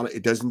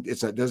it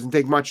doesn't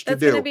take much to do.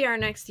 That's gonna be our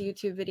next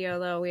YouTube video,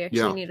 though. We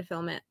actually need to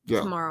film it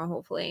tomorrow,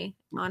 hopefully,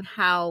 on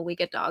how we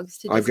get dogs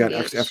to I've got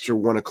disengage. after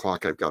 1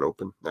 o'clock. I've got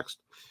open. Next.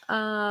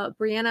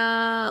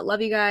 Brianna,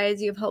 love you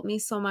guys. You've helped me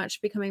so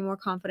much becoming more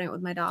confident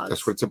with my dogs.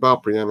 That's what it's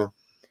about, Brianna.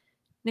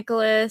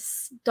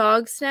 Nicholas,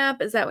 dog snap.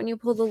 Is that when you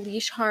pull the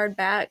leash hard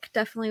back?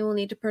 Definitely will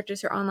need to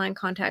purchase your online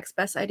contacts.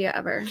 Best idea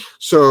ever.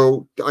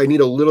 So I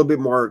need a little bit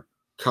more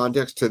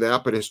context to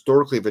that, but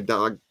historically, if a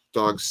dog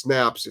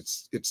snaps,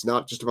 it's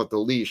not just about the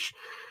leash.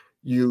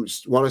 You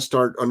want to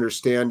start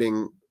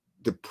understanding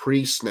the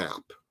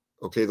pre-snap,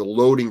 okay, the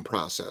loading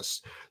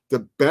process. The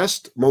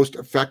best, most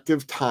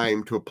effective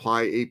time to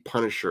apply a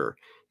punisher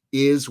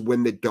is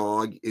when the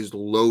dog is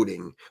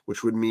loading,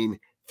 which would mean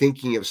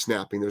thinking of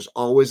snapping. There's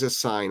always a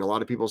sign. A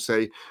lot of people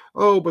say,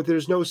 oh, but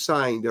there's no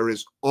sign. There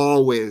is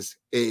always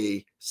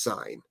a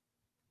sign.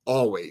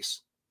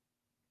 Always.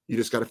 You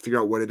just got to figure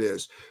out what it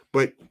is.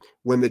 But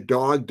when the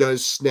dog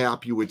does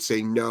snap, you would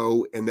say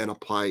no and then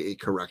apply a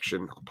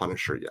correction, a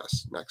punisher.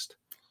 Yes. Next.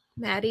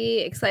 Maddie,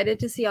 excited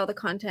to see all the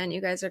content.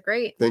 You guys are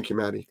great. Thank you,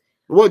 Maddie.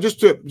 Well, just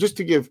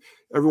to give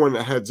everyone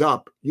a heads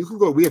up, you can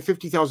go. We have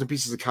 50,000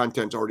 pieces of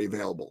content already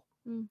available.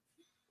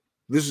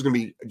 This is going to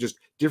be just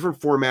different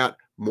format,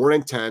 more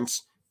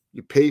intense.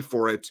 You pay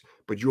for it,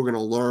 but you're going to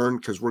learn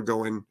because we're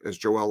going, as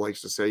Joelle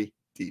likes to say,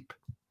 deep.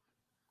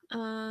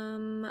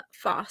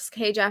 Fosk.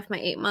 Hey, Jeff, my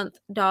 8-month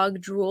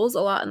dog drools a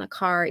lot in the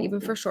car, even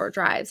for short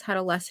drives. How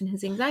to lessen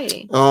his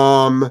anxiety?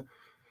 Number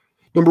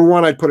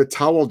one, I'd put a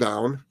towel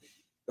down.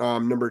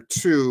 Number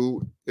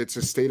two, it's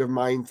a state of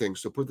mind thing.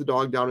 So put the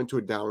dog down into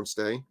a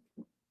downstay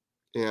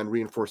and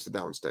reinforce the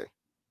downstay.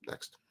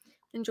 Next.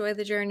 Enjoy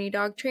the journey,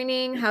 dog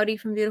training. Howdy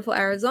from beautiful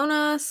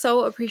Arizona.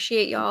 So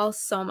appreciate y'all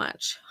so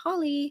much.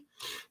 Holly.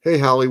 Hey,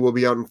 Holly, we'll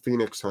be out in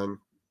Phoenix, hon.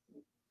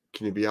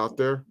 Can you be out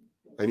there?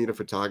 I need a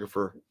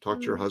photographer. Talk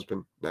to your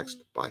husband.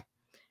 Next. Bye.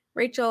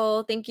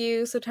 Rachel, thank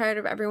you. So tired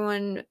of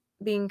everyone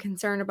being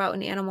concerned about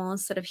an animal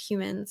instead of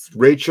humans.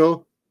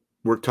 Rachel,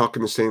 we're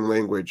talking the same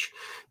language.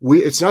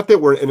 It's not that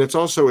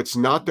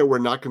we're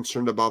not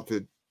concerned about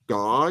the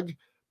dog,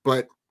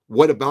 but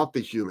what about the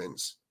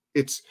humans?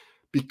 It's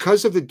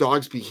because of the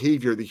dog's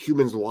behavior, the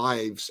humans'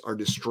 lives are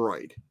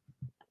destroyed.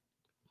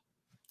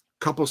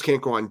 Couples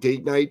can't go on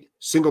date night.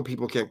 Single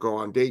people can't go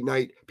on date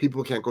night.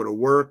 People can't go to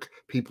work.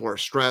 People are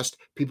stressed.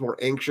 People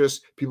are anxious.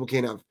 People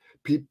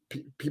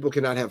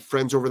cannot have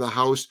friends over the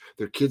house.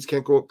 Their kids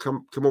can't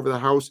come over the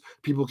house.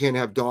 People can't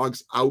have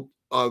dogs out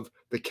of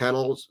the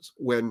kennels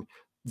when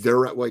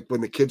they're when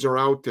the kids are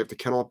out. They have to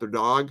kennel up their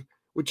dog,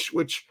 which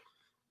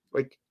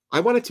Like, I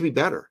want it to be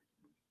better.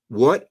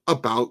 What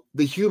about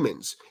the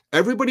humans?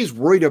 Everybody's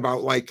worried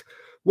about, like,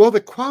 well,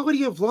 the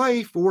quality of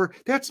life, or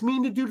that's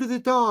mean to do to the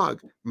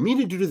dog. Mean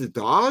to do to the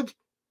dog?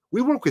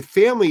 We work with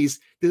families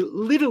that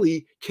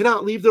literally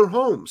cannot leave their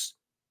homes.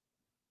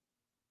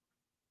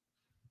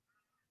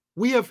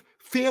 We have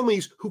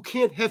families who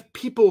can't have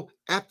people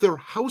at their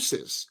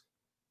houses.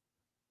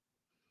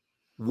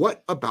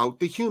 What about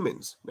the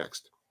humans?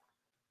 Next.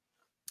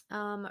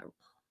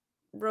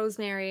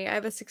 Rosemary, I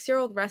have a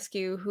 6-year-old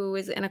rescue who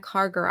is in a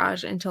car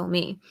garage until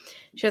me.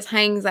 She has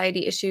high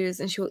anxiety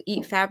issues and she will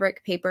eat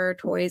fabric, paper,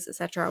 toys,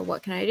 etc.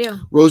 What can I do?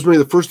 Rosemary,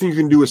 the first thing you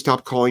can do is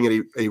stop calling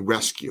it a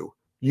rescue.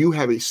 You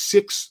have a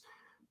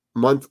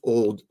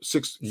 6-month-old,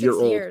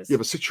 6-year-old, you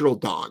have a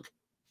 6-year-old dog.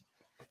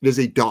 It is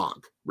a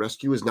dog.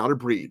 Rescue is not a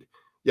breed.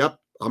 Yep,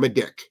 I'm a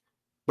dick.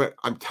 But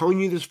I'm telling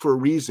you this for a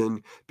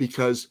reason,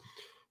 because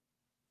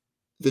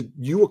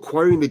you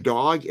acquiring the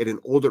dog at an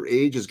older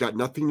age has got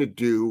nothing to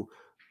do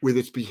with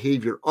its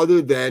behavior,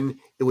 other than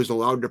it was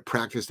allowed to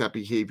practice that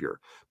behavior.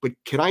 But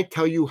can I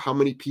tell you how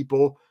many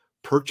people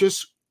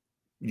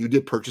you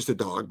did purchase a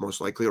dog,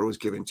 most likely, or it was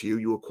given to you,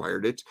 you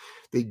acquired it.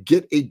 They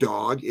get a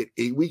dog at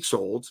 8 weeks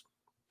old.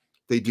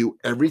 They do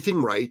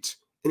everything right,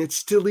 and it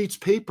still eats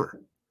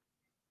paper.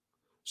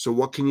 So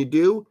what can you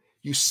do?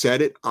 You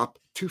set it up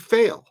to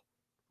fail.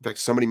 In fact,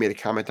 somebody made a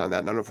comment on that.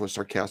 And I don't know if it was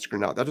sarcastic or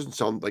not. That doesn't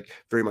sound like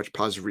very much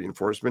positive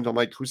reinforcement. I'm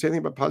like, who's saying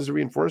anything about positive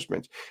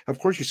reinforcement? Of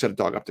course you set a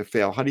dog up to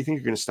fail. How do you think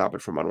you're going to stop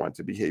it from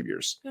unwanted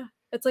behaviors? Yeah,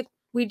 it's like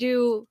we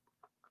do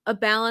a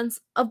balance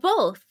of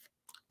both.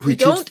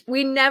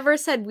 We never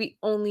said we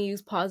only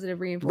use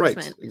positive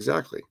reinforcement. Right,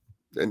 exactly.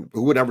 And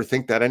who would ever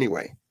think that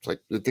anyway? It's like,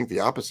 you'd think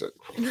the opposite.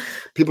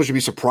 People should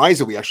be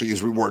surprised that we actually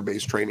use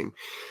reward-based training.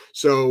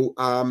 So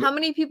how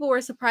many people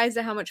were surprised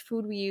at how much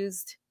food we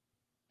used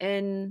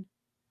in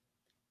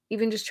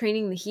even just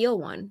training the heel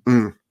one?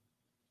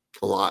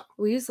 A lot.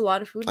 We used a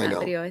lot of food in that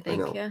video, I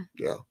think.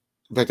 Yeah.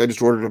 In fact, I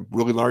just ordered a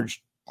really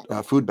large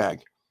food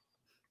bag.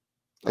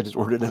 I just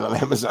ordered it on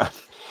Amazon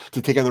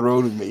to take on the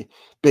road with me.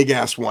 Big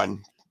ass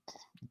one.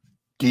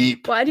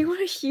 Deep. Why do you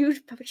want a huge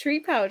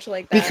treat pouch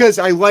like that? Because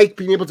I like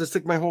being able to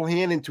stick my whole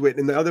hand into it.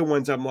 And the other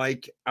ones,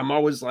 I'm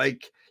always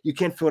like, you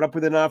can't fill it up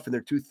with enough and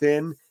they're too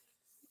thin.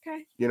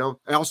 Okay. You know,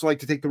 I also like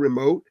to take the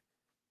remote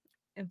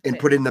and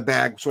put it in the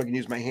bag so I can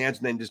use my hands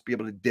and then just be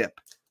able to dip.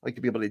 I like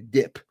to be able to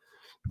dip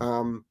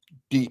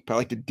deep. I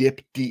like to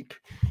dip deep.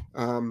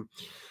 What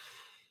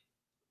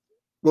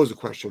was the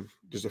question?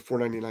 There's a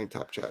 $4.99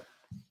 top chat.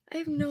 I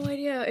have no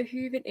idea if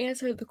you even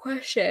answered the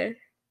question.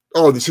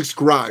 Oh, the 6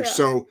 garage. Yeah.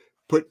 So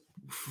put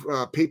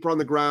paper on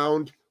the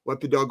ground,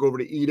 let the dog go over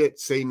to eat it,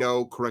 say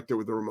no, correct it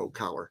with a remote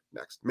collar.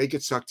 Next. Make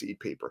it suck to eat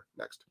paper.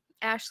 Next.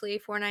 Ashley,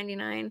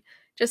 $4.99.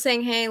 Just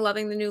saying, hey,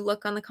 loving the new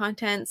look on the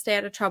content. Stay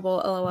out of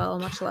trouble. LOL.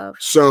 Much love.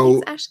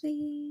 So, thanks,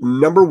 Ashley.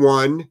 Number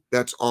one,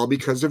 that's all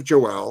because of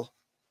Joelle.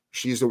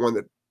 She's the one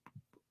that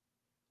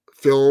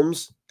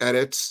films,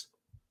 edits,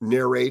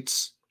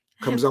 narrates,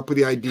 comes up with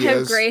the ideas. I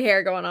have gray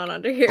hair going on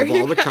under here. Of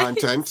all the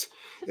content.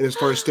 And as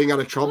far as staying out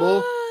of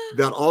trouble,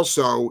 that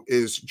also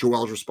is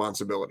Joelle's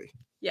responsibility.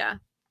 Yeah.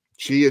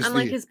 She is I'm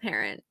like his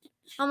parent.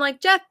 I'm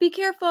like, Jeff, be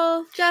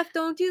careful. Jeff,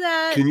 don't do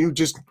that. Can you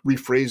just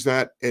rephrase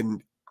that?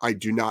 And I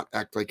do not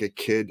act like a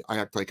kid. I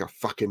act like a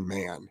fucking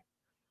man.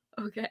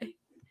 Okay.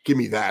 Give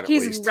me that at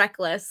least. He's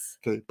reckless.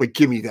 Okay, but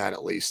give me that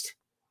at least.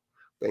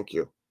 Thank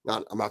you.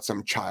 I'm not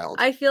some child.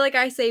 I feel like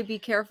I say be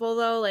careful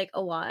though, like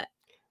a lot.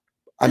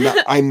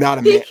 I'm not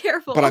a be man.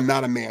 Careful. But I'm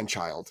not a man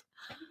child.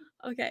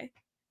 Okay.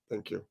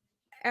 Thank you.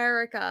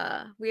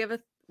 Erica,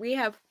 we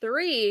have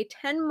 3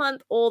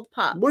 10-month-old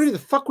pups. What the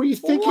fuck were you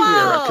thinking,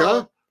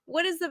 Erica?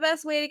 What is the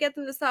best way to get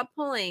them to stop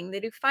pulling? They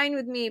do fine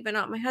with me, but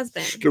not my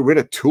husband. Just get rid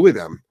of 2 of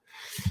them.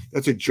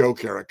 That's a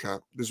joke, Erica.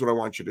 This is what I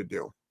want you to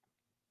do.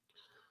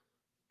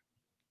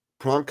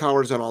 Prong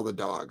collars on all the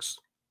dogs.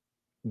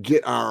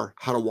 Get our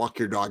How to Walk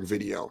Your Dog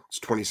video. It's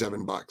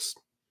 $27.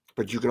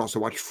 But you can also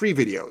watch free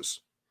videos.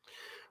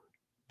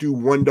 Do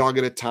 1 dog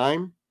at a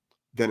time,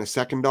 then a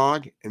second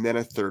dog, and then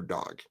a third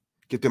dog.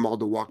 Get them all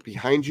to walk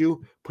behind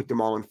you. Put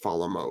them all in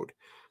follow mode.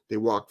 They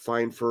walk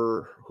fine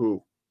for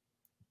who?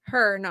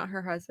 Her, not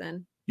her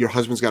husband. Your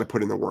husband's got to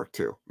put in the work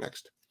too.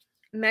 Next.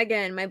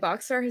 Megan, my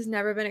boxer has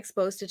never been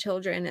exposed to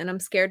children, and I'm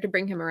scared to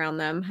bring him around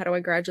them. How do I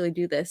gradually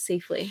do this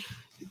safely?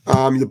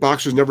 The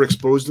boxer's never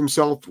exposed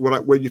himself. If you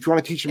want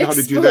to teach him how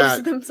to do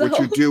that, what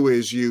you do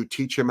is you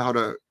teach him how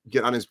to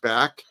get on his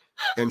back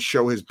and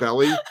show his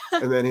belly,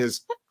 and then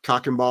his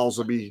cock and balls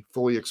will be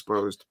fully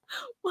exposed.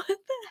 What the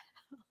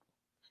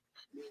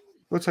hell?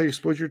 That's how you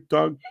expose your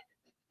dog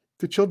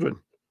to children.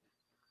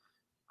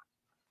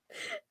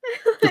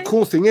 The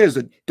cool thing is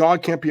the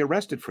dog can't be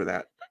arrested for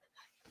that.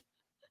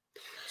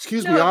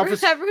 Excuse me,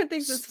 officer. Everyone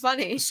thinks it's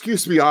funny.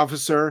 Excuse me,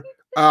 officer.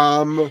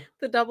 The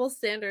double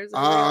standards.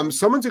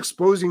 Someone's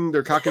exposing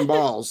their cock and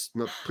balls.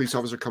 And the police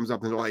officer comes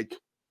up and they're like,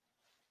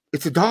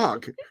 "It's a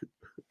dog.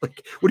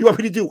 Like, what do you want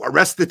me to do?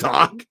 Arrest the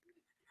dog?"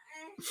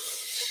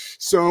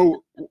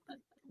 So,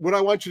 what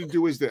I want you to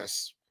do is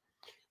this: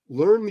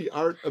 learn the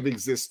art of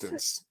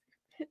existence.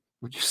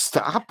 Would you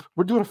stop?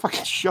 We're doing a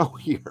fucking show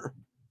here.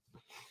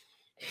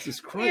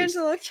 Jesus Christ.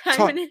 Angelo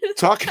chiming in.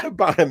 Talking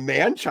about a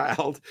man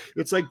child.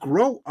 It's like,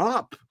 grow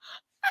up.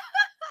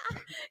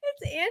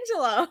 It's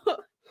Angelo.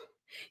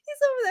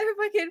 He's over there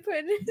fucking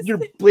putting his...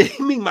 You're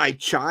blaming my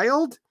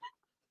child?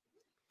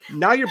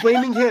 Now you're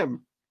blaming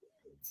him.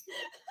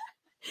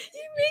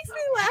 He makes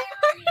me laugh.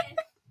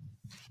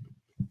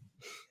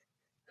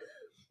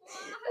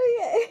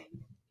 Okay.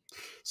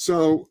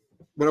 So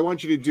what I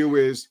want you to do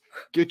is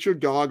get your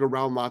dog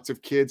around lots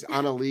of kids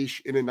on a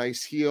leash in a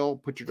nice heel.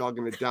 Put your dog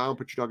in a down.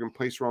 Put your dog in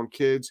place around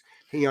kids.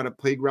 Hang out at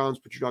playgrounds.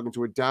 Put your dog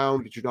into a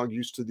down. Get your dog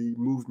used to the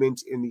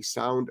movement and the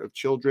sound of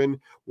children.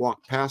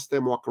 Walk past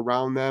them. Walk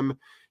around them.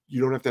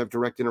 You don't have to have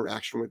direct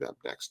interaction with them.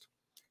 Next.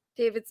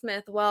 David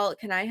Smith. Well,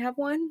 can I have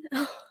one?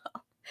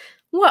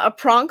 What, a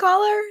prong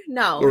collar?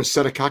 No. Or a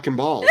set of cock and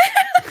balls.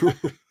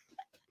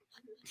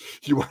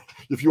 If you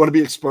want to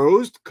be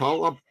exposed,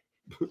 call up.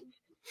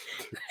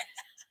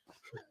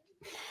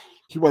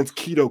 He wants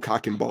keto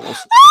cock and balls.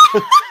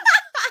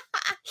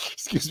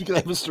 Excuse me, can I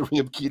have a serving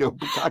of keto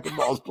cock and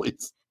balls,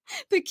 please?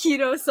 The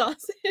keto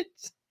sausage.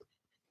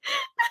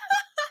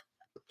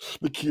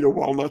 The keto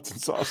walnuts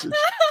and sausage.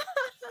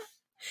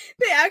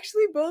 They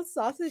actually both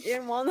sausage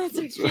and walnuts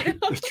are keto. Right.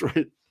 That's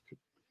right.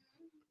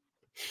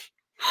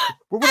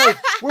 Where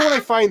would I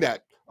find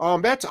that?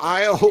 That's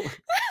aisle.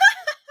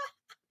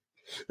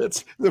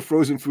 That's the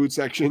frozen food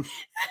section.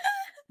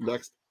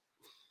 Next.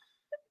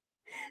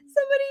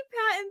 Somebody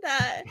patent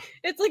that.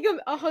 It's like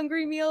a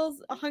Hungry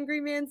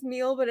Man's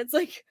meal, but it's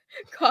like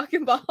cock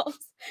and balls.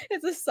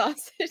 It's a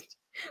sausage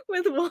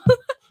with walnuts.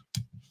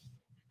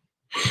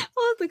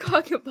 I'll have the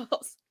cock and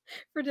balls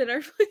for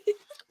dinner, please.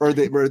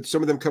 Or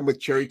some of them come with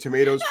cherry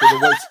tomatoes for the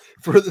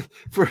ones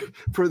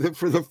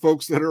for the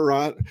folks that are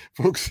on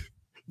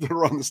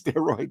the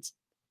steroids.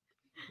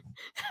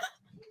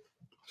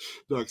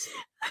 Next.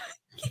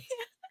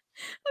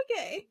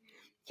 Okay.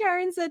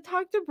 Karen said,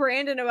 talk to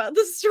Brandon about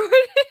the shortage.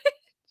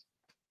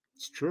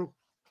 It's true.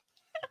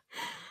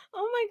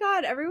 Oh my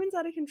God, everyone's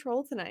out of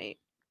control tonight.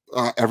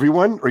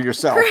 Everyone or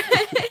yourself?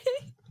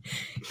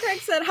 Craig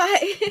said,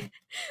 hi.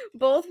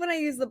 Both when I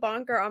use the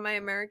bonker on my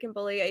American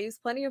Bully, I use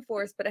plenty of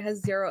force, but it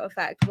has zero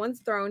effect.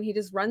 Once thrown, he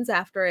just runs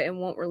after it and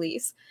won't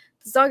release.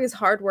 This dog is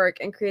hard work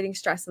and creating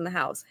stress in the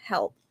house.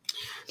 Help.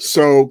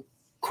 So,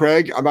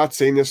 Craig, I'm not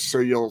saying this so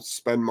you'll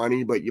spend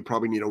money, but you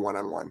probably need a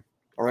one-on-one.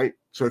 All right.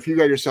 So if you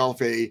got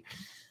yourself a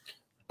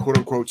quote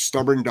unquote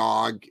stubborn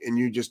dog and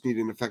you just need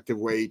an effective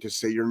way to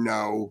say your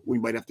no, we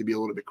might have to be a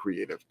little bit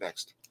creative.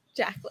 Next.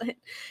 Jacqueline.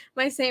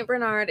 My Saint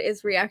Bernard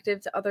is reactive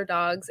to other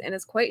dogs and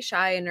is quite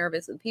shy and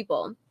nervous with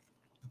people.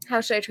 How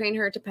should I train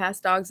her to pass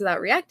dogs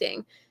without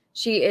reacting?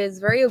 She is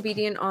very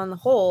obedient on the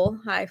whole.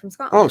 Hi from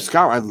Scotland. Oh,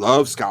 Scotland. I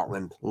love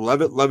Scotland.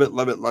 Love it, love it,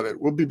 love it, love it.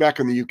 We'll be back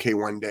in the UK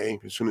one day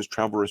as soon as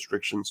travel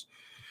restrictions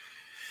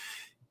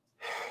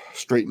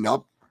straighten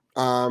up.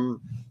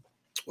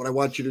 What I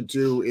want you to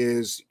do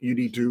is you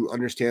need to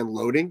understand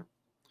loading,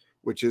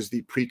 which is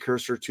the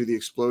precursor to the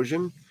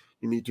explosion.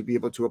 You need to be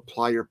able to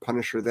apply your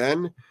punisher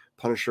then.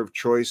 Punisher of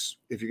choice,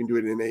 if you can do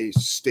it in a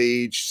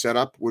stage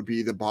setup, would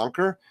be the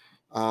bonker.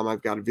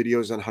 I've got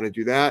videos on how to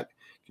do that.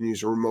 You can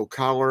use a remote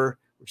collar,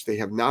 which they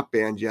have not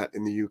banned yet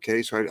in the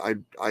UK. So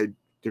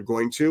they're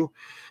going to.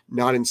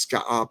 Not in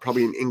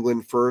probably in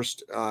England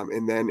first,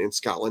 and then in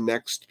Scotland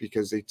next,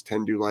 because they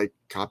tend to like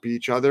copy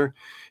each other.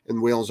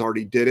 And Wales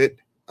already did it.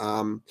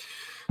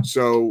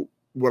 So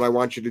what I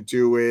want you to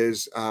do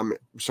is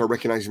start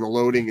recognizing the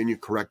loading and you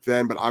correct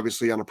then, but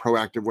obviously on a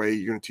proactive way,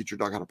 you're going to teach your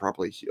dog how to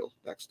properly heel.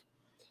 Next.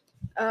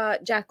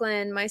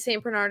 Jacqueline, my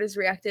Saint Bernard is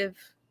reactive.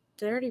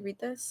 Did I already read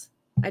this?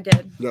 I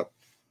did. Yep.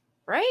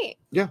 Right?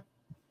 Yeah.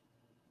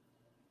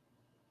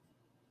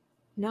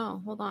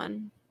 No, hold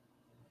on.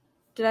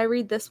 Did I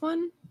read this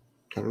one?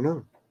 I don't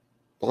know.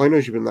 All I know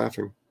is you've been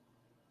laughing.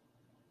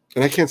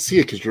 And I can't see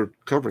it because you're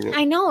covering it.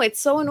 I know. It's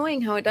so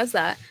annoying how it does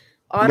that.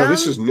 Autumn? No,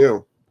 this is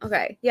new.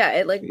 Okay. Yeah,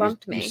 it like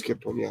bumped me. You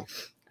skipped one, yeah.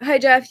 Hi,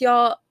 Jeff.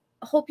 Y'all.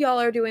 Hope y'all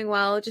are doing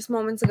well. Just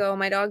moments ago,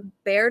 my dog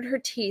bared her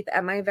teeth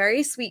at my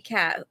very sweet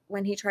cat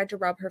when he tried to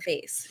rub her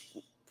face.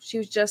 She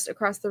was just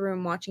across the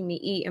room watching me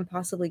eat and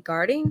possibly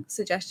guarding.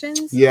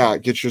 Suggestions? Yeah,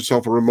 get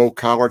yourself a remote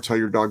collar, tell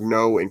your dog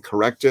no, and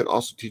correct it.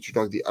 Also teach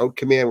your dog the out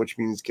command, which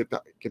means get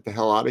the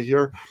hell out of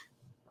here.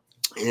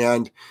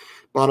 And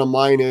bottom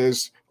line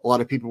is, a lot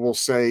of people will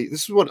say,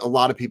 this is what a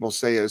lot of people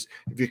say is,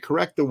 if you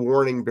correct the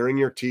warning, baring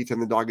your teeth, and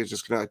the dog is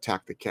just going to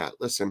attack the cat.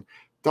 Listen,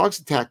 dogs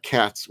attack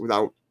cats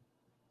without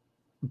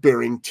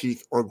baring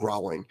teeth or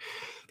growling.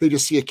 They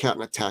just see a cat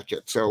and attack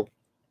it. So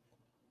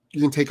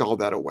you can take all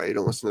that away.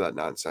 Don't listen to that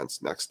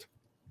nonsense. Next.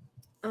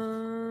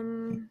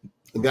 And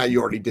that you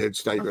already did,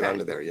 so now you go down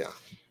to there. Yeah.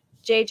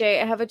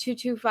 JJ, I have a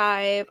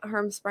 225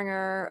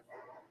 Hermspringer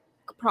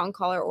prong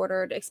collar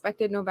ordered,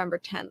 expected November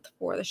 10th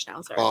for the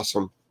Schnauzer.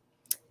 Awesome.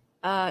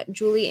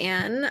 Julie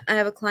Ann, I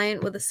have a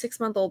client with a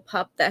 6-month-old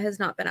pup that has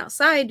not been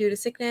outside due to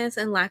sickness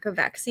and lack of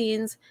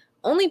vaccines.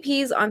 Only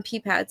pees on pee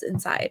pads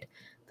inside.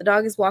 The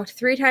dog is walked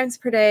 3 times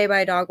per day by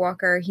a dog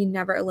walker. He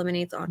never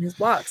eliminates on his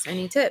walks.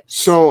 Any tips?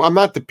 So I'm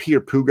not the pee or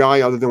poo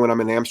guy other than when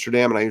I'm in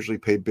Amsterdam, and I usually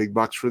pay big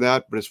bucks for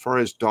that. But as far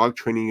as dog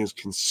training is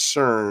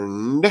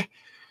concerned,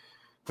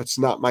 that's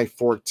not my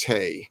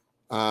forte.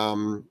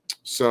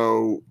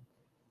 So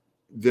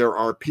there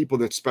are people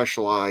that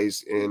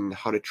specialize in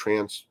how to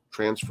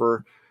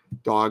transfer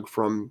dog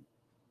from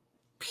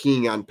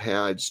peeing on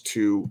pads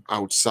to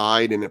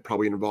outside, and it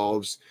probably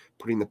involves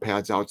putting the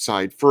pads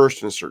outside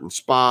first in a certain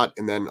spot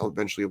and then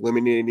eventually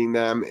eliminating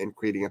them and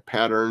creating a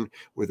pattern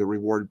with a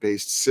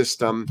reward-based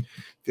system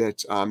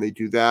that they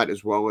do that,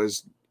 as well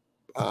as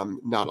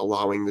not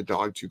allowing the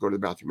dog to go to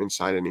the bathroom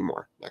inside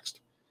anymore.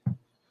 Next.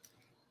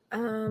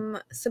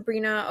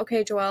 Sabrina,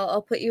 okay, Joelle,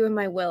 I'll put you in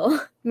my will.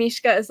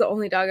 Mishka is the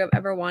only dog I've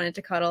ever wanted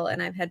to cuddle,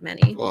 and I've had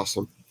many.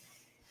 Awesome.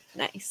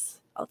 Nice.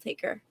 I'll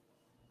take her.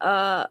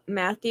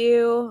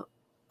 Matthew,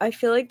 I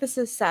feel like this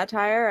is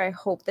satire. I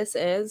hope this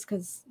is,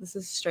 because this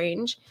is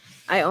strange.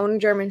 I own a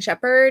German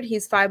Shepherd.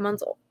 He's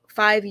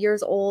 5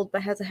 years old,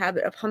 but has a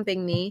habit of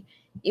humping me,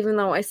 even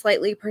though I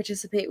slightly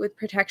participate with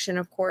protection,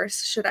 of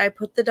course. Should I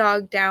put the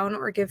dog down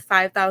or give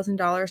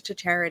 $5,000 to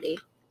charity?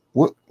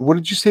 What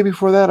did you say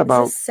before that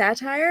about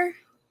satire?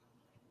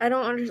 I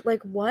don't understand.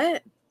 Like,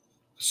 what?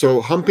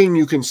 So humping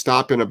you can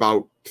stop in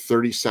about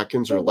 30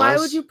 seconds or less. Why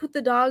would you put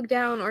the dog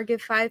down or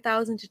give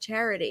 $5,000 to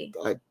charity?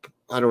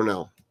 I don't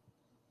know.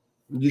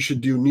 You should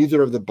do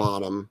neither of the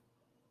bottom,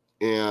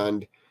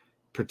 and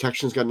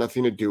protection's got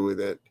nothing to do with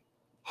it.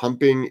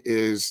 Humping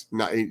is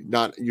not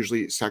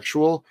usually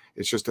sexual.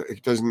 It's just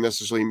it doesn't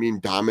necessarily mean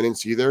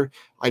dominance either.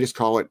 I just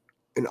call it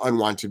an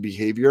unwanted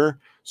behavior.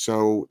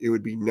 So it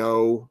would be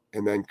no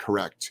and then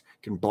correct.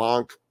 You can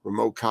bonk,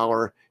 remote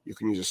collar. You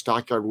can use a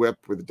stockyard whip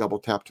with a double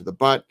tap to the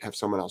butt, have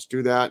someone else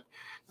do that.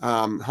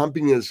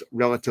 Humping is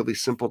relatively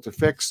simple to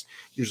fix.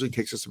 Usually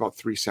takes us about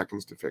 3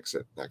 seconds to fix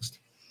it. Next.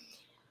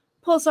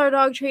 Pulsar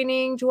dog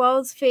training.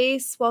 Joelle's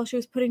face while she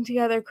was putting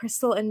together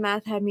crystal and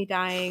meth had me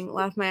dying.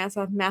 Laughed my ass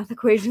off. Math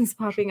equations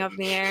popping up in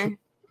the air.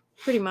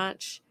 Pretty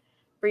much.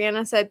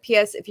 Brianna said,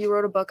 P.S. if you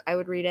wrote a book, I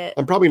would read it.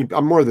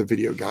 I'm more the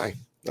video guy.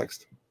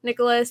 Next.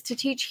 Nicholas, to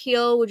teach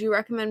heel, would you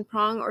recommend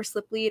prong or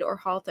slip lead or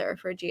halter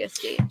for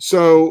GSD?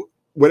 So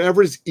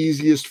whatever is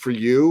easiest for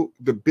you.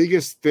 The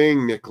biggest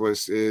thing,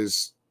 Nicholas,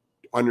 is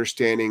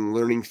understanding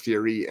learning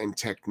theory and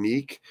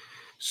technique.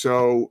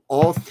 So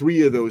all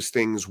 3 of those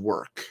things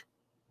work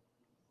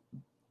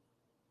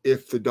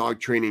if the dog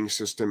training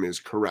system is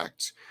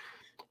correct.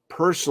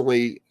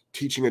 Personally,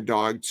 teaching a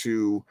dog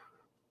to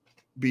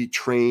be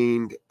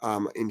trained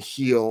in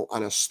heel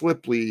on a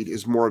slip lead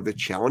is more of the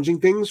challenging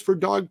things for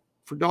dog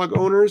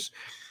owners.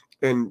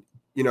 And,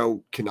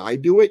 can I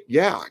do it?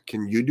 Yeah.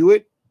 Can you do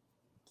it?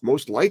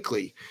 Most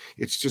likely.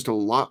 It's just a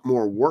lot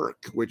more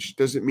work, which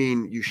doesn't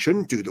mean you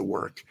shouldn't do the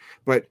work.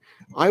 But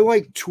I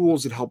like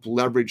tools that help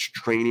leverage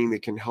training,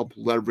 that can help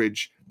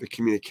leverage the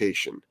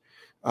communication.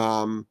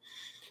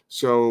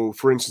 So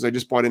for instance, I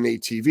just bought an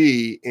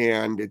ATV,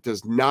 and it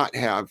does not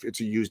have, it's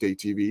a used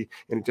ATV.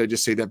 And I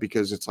just say that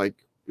because it's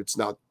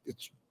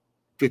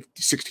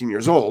 16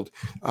 years old.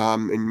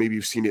 And maybe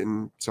you've seen it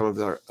in some of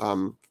the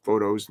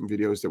photos and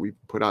videos that we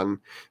put on,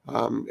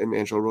 and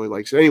Angela really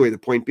likes it. Anyway, the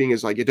point being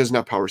is it doesn't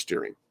have power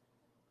steering.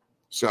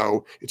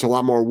 So it's a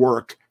lot more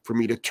work for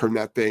me to turn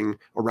that thing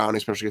around,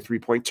 especially a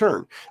 3-point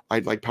turn.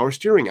 I'd like power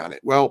steering on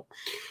it. Well,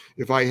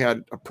 if I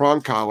had a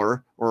prong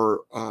collar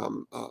or a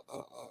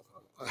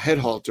head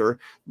halter,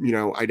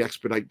 I'd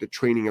expedite the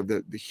training of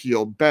the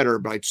heel better,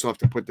 but I'd still have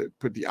to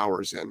put the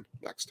hours in.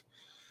 Next.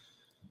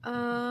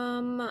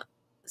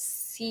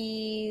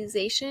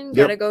 Cessation. Yep.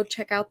 Gotta go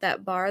check out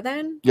that bar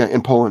then. Yeah,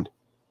 in Poland.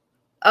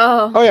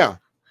 Oh yeah.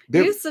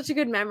 You have such a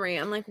good memory.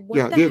 I'm like,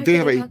 what the heck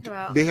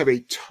they have a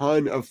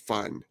ton of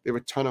fun. They have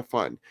a ton of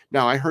fun.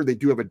 Now, I heard they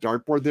do have a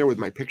dartboard there with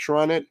my picture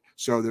on it.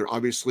 So there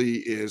obviously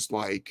is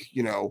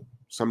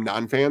some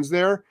non-fans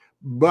there.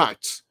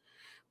 But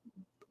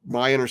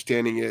my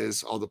understanding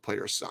is all the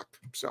players suck.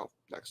 So,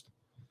 next.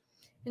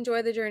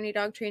 Enjoy the journey,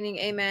 dog training.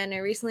 Amen. I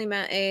recently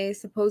met a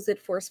supposed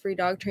force-free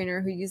dog trainer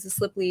who uses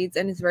slip leads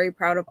and is very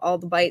proud of all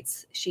the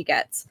bites she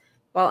gets,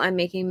 while I'm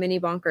making mini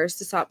bonkers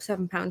to stop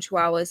 7-pound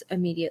chihuahuas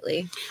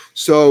immediately.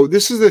 So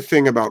this is the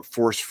thing about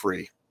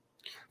force-free.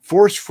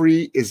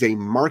 Force-free is a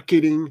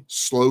marketing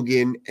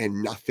slogan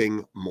and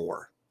nothing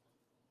more.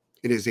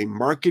 It is a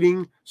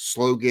marketing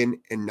slogan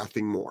and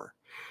nothing more.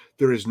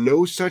 There is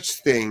no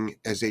such thing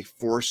as a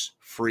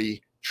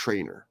force-free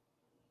trainer.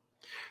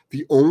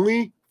 The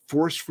only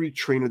force-free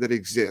trainer that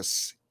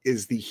exists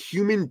is the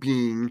human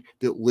being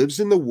that lives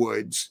in the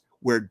woods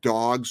where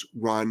dogs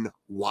run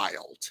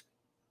wild.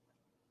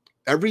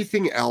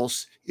 Everything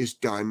else is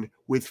done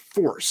with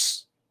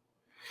force.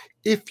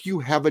 If you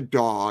have a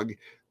dog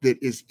that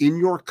is in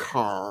your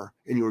car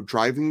and you're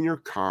driving in your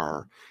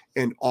car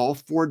and all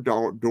 4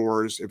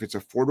 doors, if it's a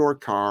 4-door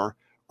car,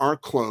 are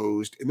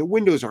closed and the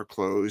windows are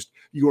closed,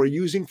 you are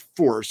using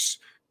force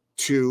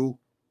to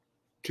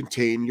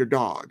contain your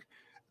dog.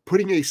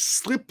 Putting a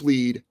slip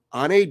lead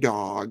on a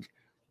dog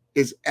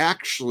is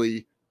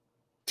actually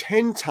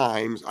 10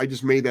 times, I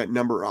just made that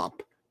number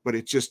up, but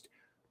it's just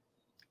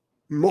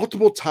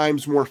multiple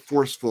times more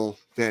forceful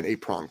than a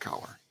prong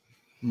collar.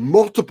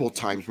 Multiple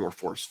times more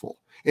forceful.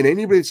 And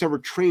anybody that's ever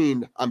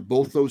trained on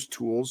both those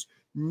tools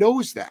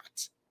knows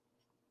that.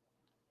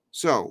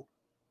 So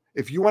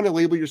if you want to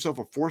label yourself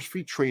a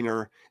force-free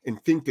trainer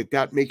and think that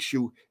that makes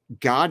you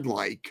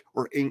godlike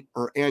or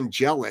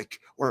angelic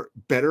or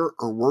better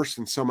or worse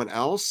than someone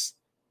else,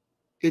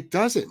 it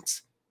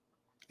doesn't.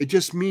 It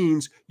just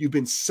means you've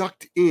been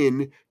sucked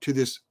in to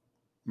this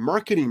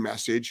marketing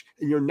message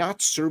and you're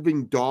not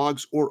serving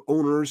dogs or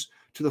owners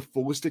to the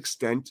fullest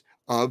extent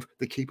of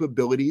the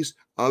capabilities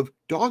of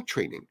dog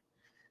training.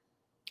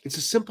 It's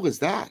as simple as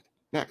that.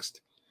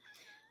 Next.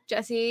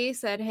 Jesse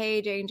said,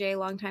 hey, J&J,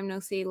 long time no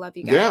see. Love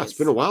you guys. Yeah, it's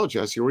been a while,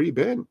 Jesse. Where you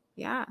been?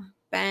 Yeah.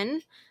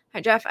 Ben. Hi,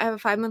 Jeff. I have a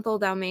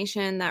 5-month-old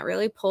Dalmatian that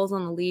really pulls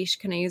on the leash.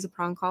 Can I use a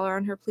prong collar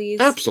on her, please?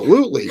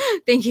 Absolutely.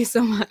 Thank you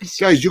so much.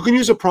 Guys, you can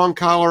use a prong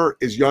collar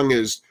as young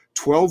as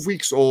 12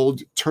 weeks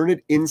old. Turn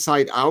it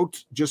inside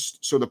out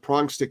just so the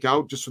prongs stick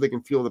out, just so they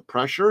can feel the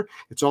pressure.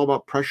 It's all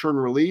about pressure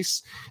and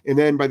release. And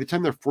then by the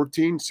time they're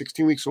 14,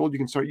 16 weeks old, you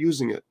can start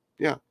using it.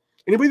 Yeah.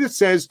 Anybody that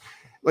says,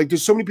 like,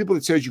 there's so many people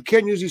that says you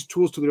can't use these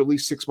tools till they're at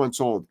least 6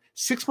 months old.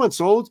 6 months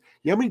old?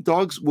 You know how many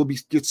dogs will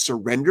get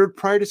surrendered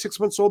prior to 6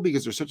 months old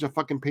because they're such a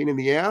fucking pain in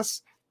the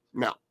ass?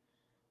 No.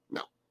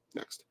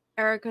 Next.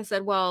 Erica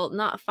said, well,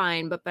 not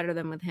fine, but better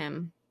than with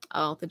him.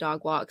 Oh, the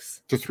dog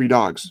walks. To 3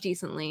 dogs.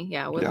 Decently,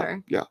 yeah, with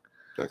her. Yeah.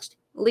 Next.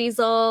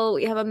 Liesel,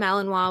 we have a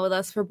Malinois with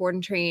us for board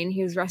and train.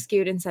 He was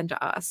rescued and sent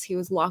to us. He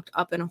was locked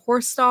up in a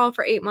horse stall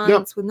for 8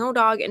 months with no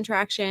dog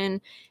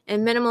interaction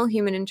and minimal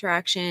human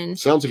interaction.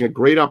 Sounds like a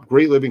great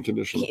living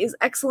condition. He is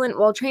excellent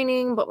while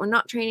training, but when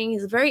not training,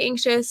 he's very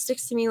anxious,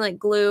 sticks to me like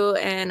glue,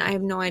 and I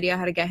have no idea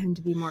how to get him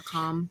to be more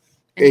calm.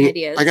 Any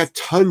ideas? I got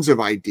tons of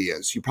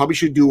ideas. You probably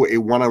should do a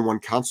one-on-one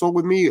consult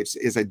with me,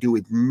 as I do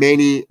with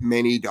many,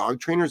 many dog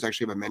trainers. I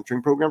actually have a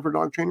mentoring program for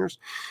dog trainers.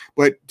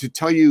 But to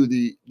tell you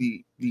the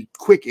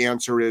quick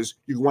answer is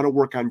you want to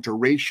work on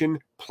duration,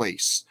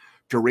 place.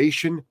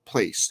 Duration,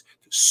 place.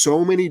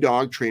 So many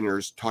dog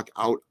trainers talk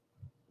out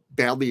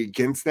badly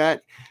against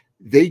that.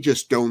 They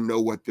just don't know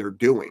what they're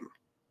doing.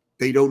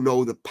 They don't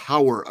know the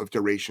power of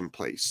duration,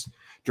 place.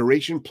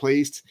 Duration,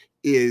 place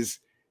is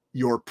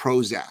your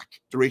Prozac.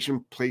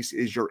 Duration place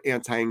is your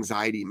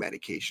anti-anxiety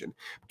medication.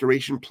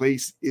 Duration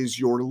place is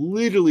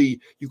you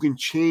can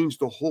change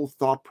the whole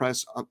thought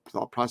process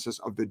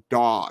of the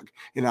dog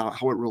and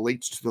how it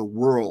relates to the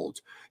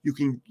world. You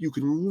can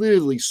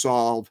literally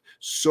solve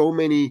so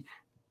many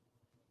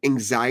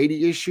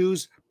anxiety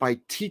issues by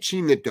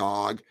teaching the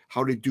dog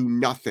how to do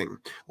nothing.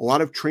 A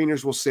lot of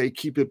trainers will say,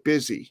 keep it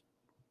busy.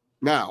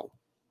 Now,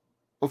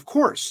 of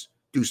course,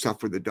 do stuff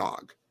for the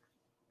dog.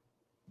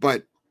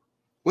 But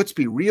let's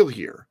be real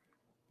here.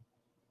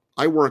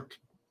 I work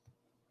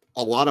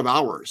a lot of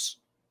hours.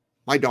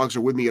 My dogs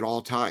are with me at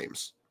all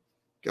times.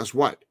 Guess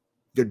what?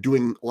 They're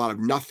doing a lot of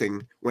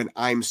nothing when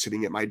I'm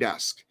sitting at my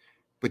desk.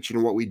 But you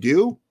know what we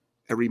do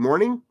every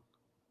morning?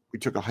 We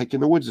took a hike in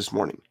the woods this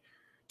morning.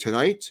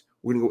 Tonight,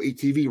 we're going to go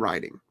ATV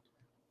riding.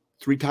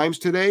 3 times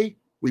today,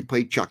 we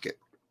played Chuck It.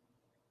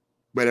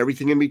 But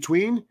everything in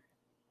between,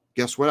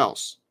 guess what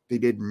else? They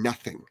did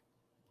nothing.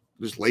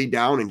 Just laid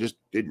down and just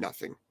did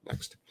nothing.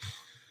 Next.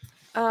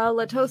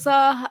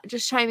 Latosa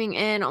just chiming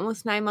in,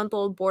 almost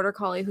 9-month-old border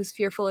collie who's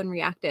fearful and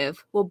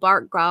reactive, will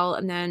bark, growl,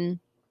 and then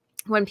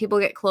when people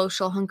get close,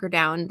 she'll hunker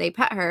down. They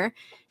pet her.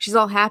 She's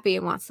all happy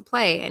and wants to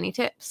play. Any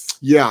tips?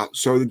 Yeah.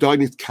 So the dog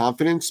needs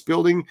confidence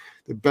building.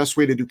 The best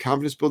way to do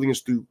confidence building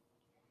is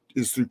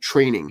through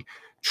training.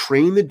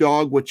 Train the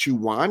dog what you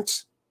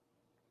want.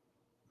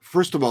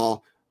 First of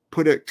all,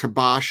 put a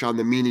kibosh on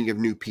the meaning of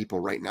new people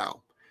right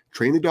now.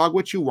 Train the dog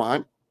what you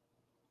want.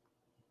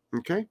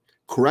 Okay.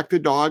 Correct the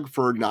dog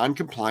for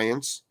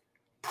non-compliance,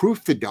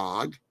 proof the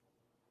dog,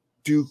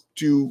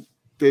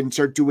 then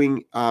start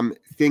doing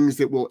things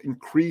that will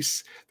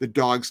increase the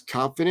dog's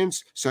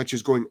confidence, such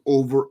as going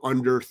over,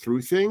 under,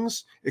 through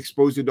things,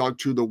 expose the dog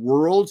to the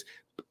world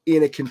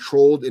in a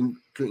controlled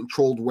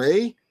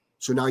way.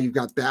 So now you've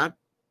got that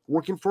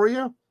working for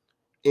you.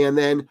 And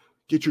then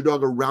get your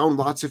dog around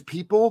lots of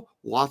people,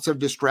 lots of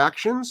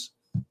distractions.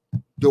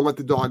 Don't let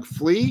the dog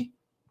flee.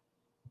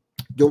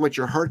 Don't let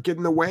your heart get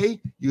in the way.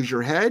 Use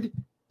your head.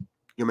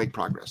 You'll make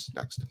progress.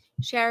 Next.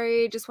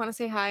 Sherry, just want to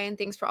say hi and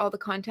thanks for all the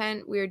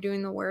content. We are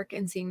doing the work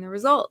and seeing the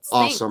results.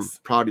 Awesome. Thanks.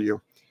 Proud of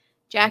you.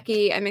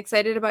 Jackie, I'm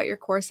excited about your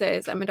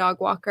courses. I'm a dog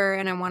walker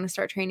and I want to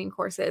start training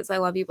courses. I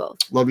love you both.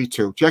 Love you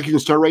too. Jackie, you can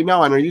start right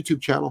now on our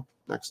YouTube channel.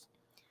 Next.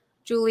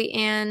 Julie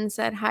Ann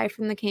said hi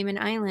from the Cayman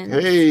Islands.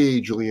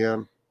 Hey,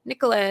 Julianne.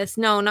 Nicholas,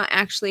 no, not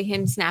actually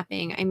him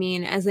snapping. I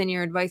mean, as in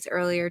your advice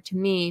earlier to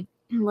me,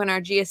 when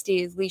our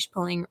GSD is leash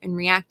pulling and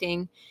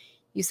reacting,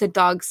 you said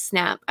dogs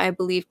snap, I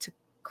believe, to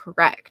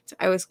correct.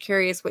 I was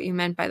curious what you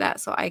meant by that,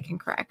 so I can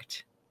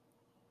correct.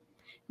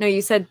 No,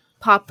 you said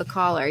pop the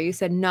collar. You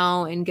said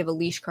no and give a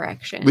leash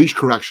correction. Leash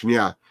correction,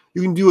 yeah.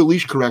 You can do a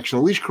leash correction.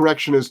 A leash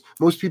correction is,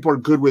 most people are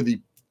good with the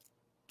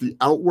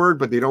outward,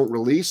 but they don't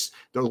release.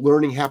 The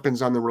learning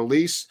happens on the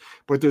release.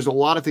 But there's a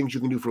lot of things you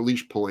can do for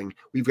leash pulling.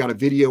 We've got a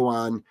video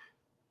on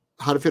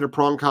how to fit a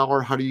prong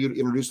collar, how do you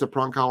introduce the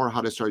prong collar,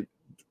 how to start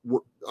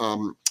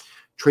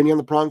training on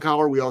the prong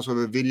collar. We also have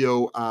a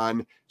video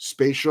on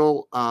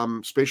spatial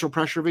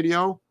pressure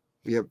video.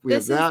 We have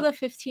This that. is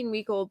the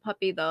 15-week-old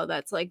puppy though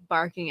that's like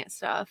barking at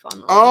stuff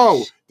on the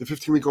leash. The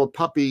 15-week-old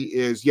puppy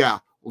is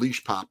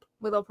leash pop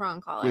With a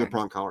prong collar. With a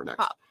prong collar next.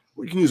 Pop.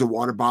 We can use a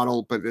water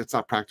bottle, but it's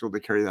not practical to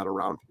carry that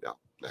around. Yeah,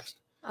 next.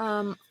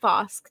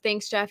 Fosk.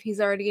 Thanks, Jeff.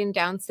 He's already in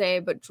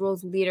downstay, but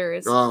Drool's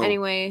leaders. Oh.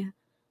 Anyway,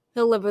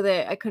 he'll live with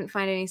it. I couldn't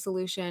find any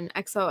solution.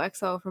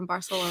 XOXO from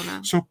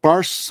Barcelona. So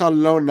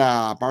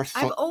Barcelona.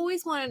 I've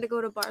always wanted to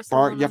go to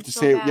Barcelona. You have to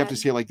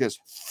say it like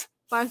this.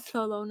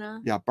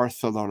 Barcelona. Yeah,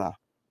 Barcelona.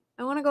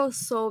 I want to go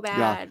so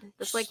bad. Yeah.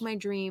 That's like my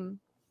dream.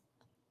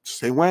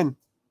 Say when.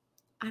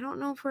 I don't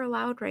know if we're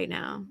allowed right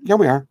now. Yeah,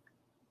 we are.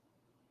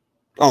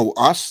 Oh,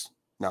 us?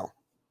 No.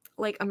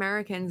 Like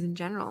Americans in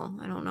general.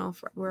 I don't know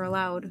if we're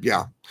allowed.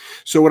 Yeah.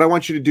 So what I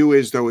want you to do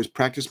is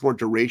practice more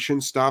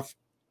duration stuff,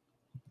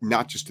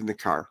 not just in the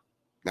car.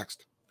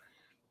 Next.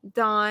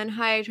 Dawn,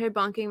 hi, I tried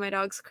bonking my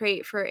dog's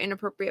crate for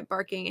inappropriate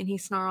barking and he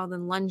snarled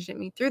and lunged at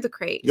me through the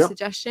crate. Yep.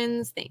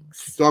 Suggestions?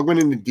 Thanks. Dog went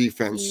into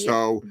defense. Yep.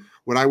 So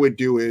what I would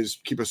do is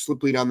keep a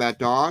slip lead on that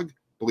dog,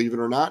 believe it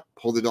or not,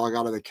 pull the dog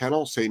out of the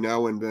kennel, say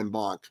no, and then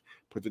bonk.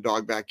 Put the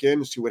dog back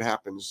in, see what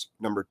happens.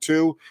 Number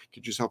 2,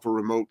 get yourself a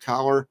remote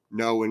collar,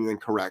 no, and then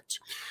correct.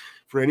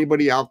 For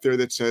anybody out there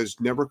that says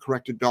never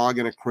correct a dog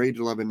in a crate,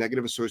 it'll have a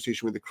negative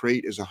association with the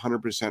crate is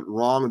 100%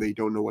 wrong. They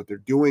don't know what they're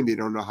doing. They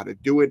don't know how to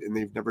do it, and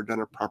they've never done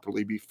it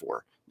properly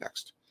before.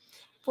 Next.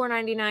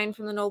 $4.99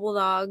 from the Noble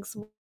Dogs.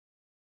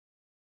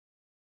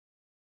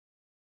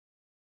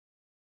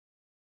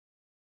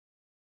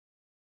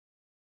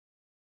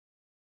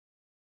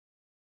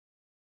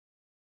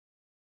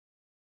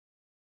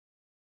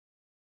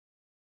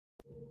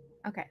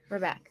 Okay, we're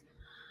back.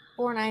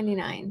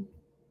 $4.99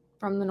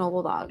 from the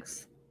Noble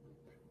Dogs.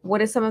 What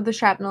is some of the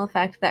shrapnel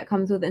effect that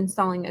comes with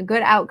installing a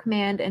good out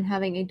command and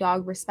having a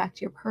dog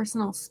respect your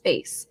personal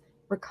space?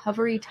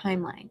 Recovery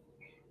timeline.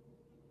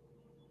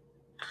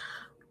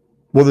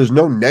 Well, there's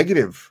no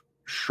negative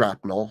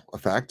shrapnel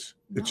effect.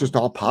 It's just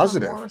all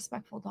positive. A more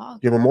respectful dog.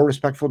 You have a more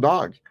respectful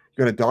dog.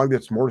 You got a dog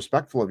that's more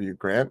respectful of you,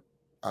 Grant.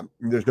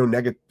 There's no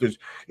negative.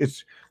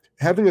 It's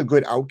having a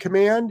good out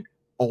command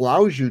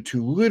allows you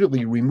to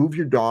literally remove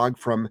your dog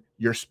from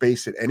your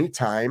space at any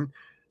time,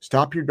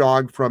 stop your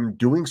dog from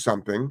doing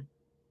something,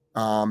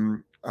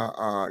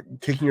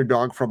 taking your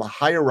dog from a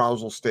high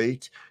arousal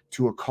state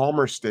to a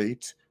calmer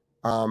state.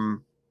 I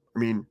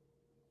mean,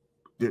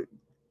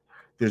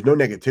 there's no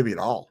negativity at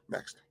all.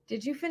 Next.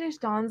 Did you finish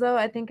Donzo?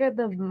 I think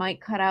the mic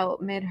cut out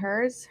mid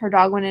hers. Her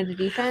dog went into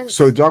defense.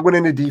 So the dog went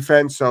into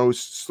defense. So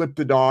slip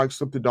the dog,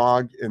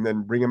 and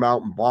then bring him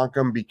out and bonk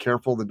him. Be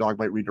careful. The dog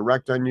might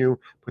redirect on you.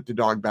 Put the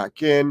dog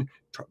back in.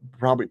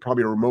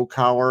 Probably a remote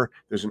collar.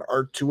 There's an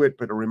art to it,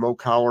 but a remote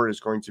collar is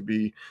going to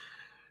be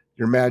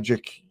your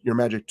magic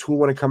tool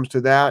when it comes to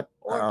that.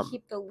 Or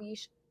keep the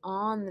leash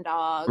on the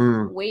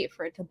dog. Wait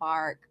for it to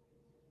bark.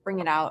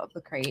 Bring it out of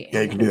the crate. Yeah,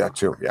 you can do that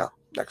too. Yeah.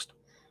 Next.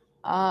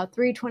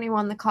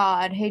 321 the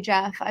Cod. Hey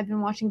Jeff, I've been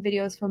watching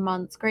videos for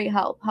months. Great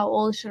help. How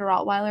old should a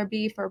Rottweiler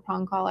be for a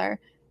prong collar?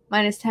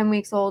 Mine is 10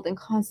 weeks old and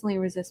constantly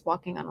resists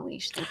walking on a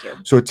leash. Thank you.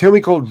 So a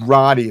 10-week-old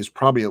Roddy is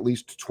probably at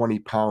least 20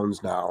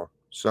 pounds now.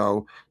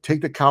 So take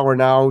the collar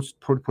now,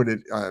 put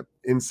it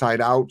inside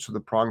out so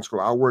the prongs go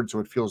outward so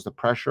it feels the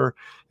pressure,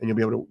 and you'll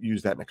be able to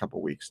use that in a couple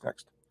of weeks.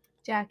 Next.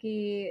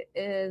 Jackie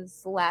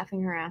is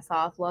laughing her ass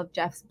off. Love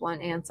Jeff's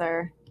blunt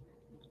answer.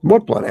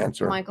 What blunt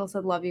answer? Michael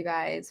said, love you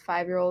guys.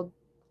 5-year-old.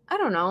 I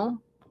don't know.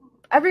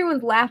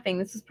 Everyone's laughing.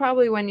 This is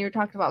probably when you're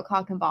talking about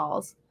cock and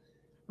balls.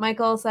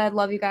 Michael said,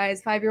 love you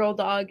guys. 5-year-old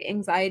dog,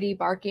 anxiety,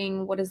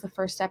 barking. What is the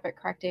first step at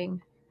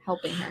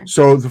helping her?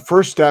 So the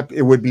first step,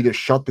 it would be to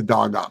shut the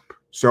dog up.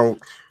 So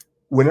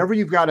whenever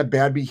you've got a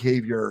bad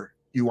behavior,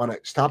 you want to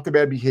stop the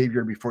bad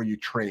behavior before you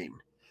train.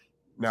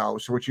 Now,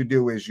 so what you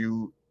do is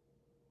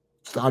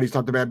how do you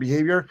stop the bad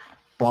behavior?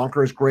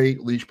 Bonker is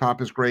great. Leash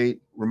pop is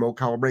great. Remote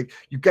collar break.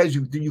 You guys,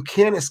 you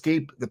can't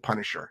escape the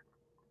Punisher.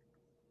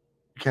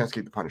 You can't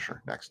escape the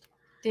Punisher. Next.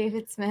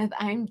 David Smith,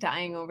 I'm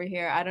dying over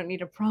here. I don't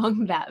need a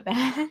prong that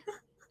bad.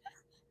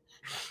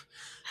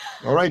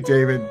 All right,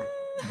 David.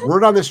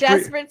 Word on the street.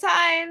 Desperate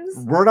times.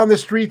 Word on the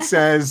street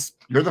says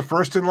you're the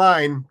first in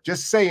line.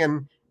 Just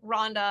saying.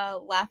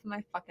 Rhonda, laughing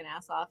my fucking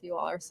ass off. You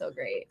all are so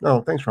great.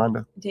 Oh, thanks,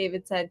 Rhonda.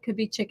 David said, could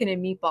be chicken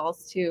and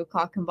meatballs too.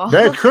 Cock and balls.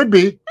 Yeah, it could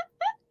be.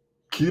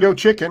 Keto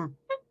chicken.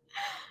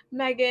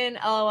 Megan,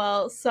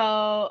 LOL.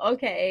 So,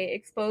 okay,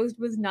 exposed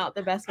was not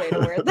the best way to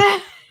word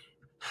that.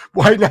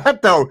 Why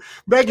not, though?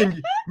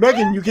 Megan,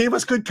 you gave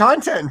us good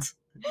content.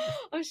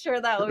 I'm sure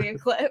that will be a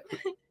clip.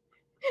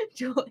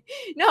 Julie,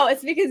 no,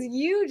 it's because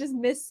you just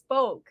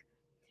misspoke.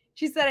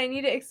 She said, I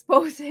need to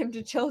expose him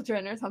to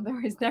children or something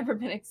where he's never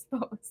been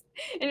exposed.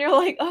 And you're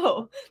like,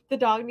 oh, the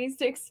dog needs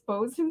to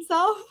expose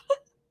himself?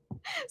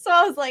 So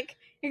I was like,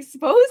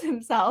 expose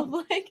himself?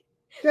 Like,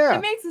 yeah.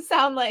 It makes it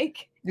sound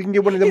like you can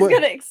get one of them. He's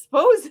going to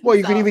expose himself. Well,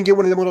 you can even get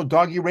one of them little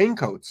doggy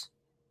raincoats.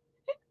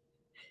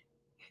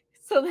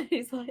 So then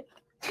he's like,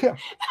 yeah.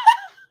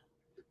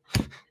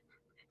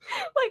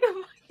 Like a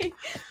fucking,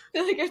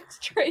 like a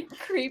straight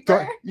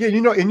creeper. Yeah,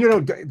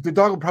 the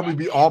dog will probably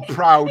be all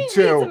proud He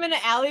too. meets him in an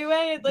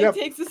alleyway and like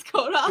takes his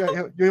coat off.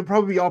 Yeah, he'll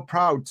probably be all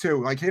proud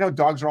too. Like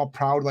dogs are all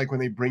proud like when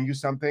they bring you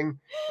something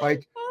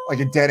like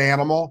a dead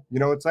animal.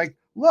 It's like,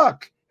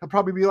 look. He'll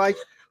probably be like,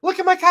 look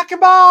at my cock and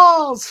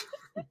balls.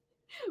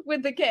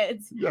 With the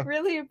kids. Yeah.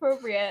 Really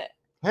appropriate.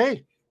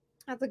 Hey.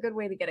 That's a good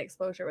way to get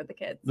exposure with the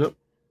kids. Yep.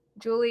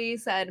 Julie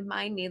said,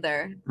 mine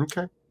neither.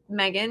 Okay.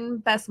 Megan,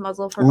 best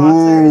muzzle for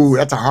boxers. Ooh,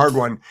 that's a hard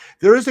one.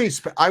 There is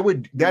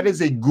that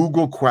is a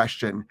Google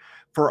question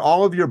for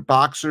all of your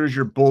boxers,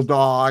 your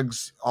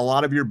bulldogs, a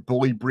lot of your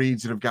bully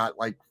breeds that have got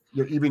like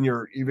even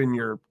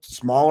your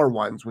smaller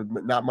ones with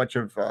not much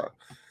of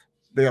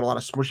they got a lot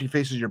of smushy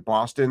faces, your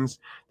Bostons.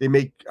 They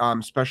make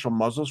special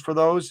muzzles for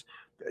those.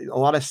 A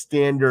lot of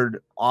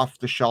standard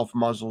off-the-shelf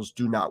muzzles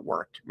do not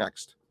work.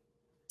 Next.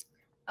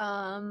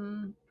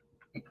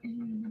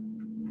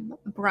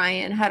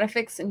 Brian, how to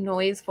fix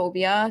noise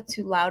phobia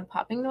to loud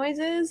popping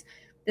noises.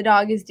 The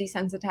dog is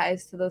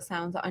desensitized to those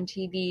sounds on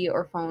TV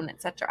or phone,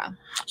 etc.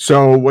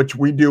 So what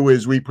we do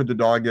is we put the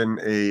dog in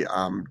a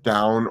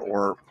down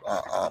or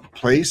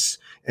place,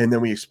 and then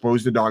we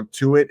expose the dog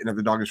to it. And if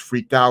the dog is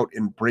freaked out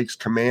and breaks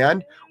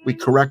command, we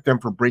correct them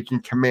for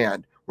breaking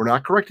command. We're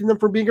not correcting them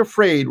for being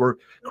afraid. We're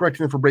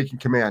correcting them for breaking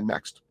command.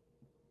 Next.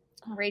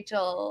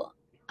 Rachel,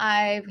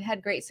 I've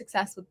had great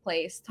success with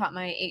place. Taught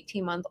my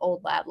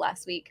 18-month-old lab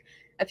last week.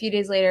 A few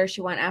days later,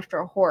 she went after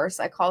a horse.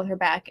 I called her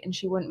back, and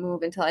she wouldn't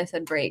move until I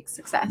said break.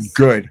 Success.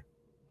 Good.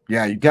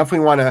 Yeah, you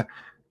definitely want to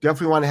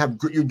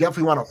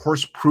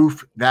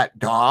horse-proof that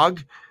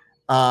dog.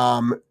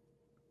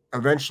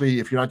 Eventually,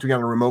 if you're not doing it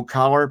on a remote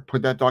collar,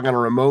 put that dog on a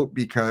remote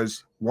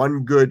because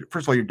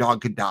first of all, your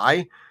dog could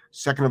die.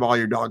 Second of all,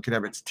 your dog could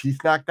have its teeth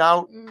knocked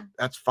out.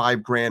 That's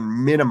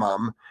 $5,000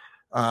 minimum.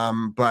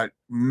 But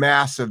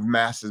massive,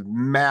 massive,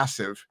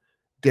 massive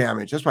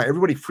damage. That's why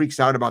everybody freaks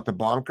out about the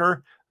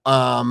bonker.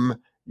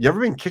 You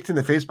ever been kicked in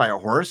the face by a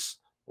horse?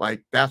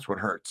 Like, that's what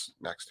hurts.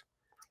 Next.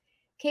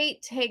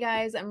 Kate, hey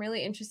guys, I'm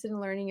really interested in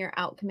learning your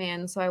out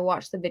command, so I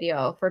watched the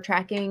video. For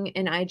tracking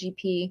an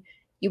IGP,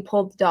 you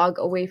pulled the dog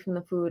away from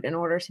the food in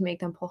order to make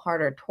them pull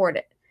harder toward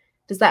it.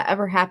 Does that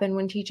ever happen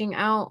when teaching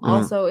out?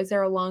 Also, is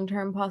there a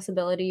long-term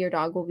possibility your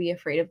dog will be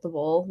afraid of the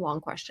bowl? Long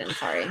question,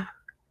 sorry.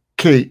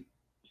 Kate,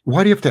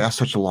 why do you have to ask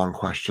such a long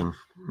question?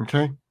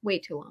 Okay. Way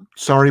too long.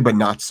 Sorry, but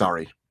not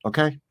sorry.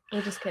 Okay.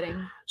 We're just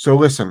kidding. So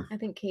listen. I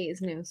think Kate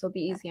is new, so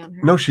be easy on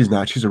her. No, she's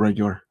not. She's a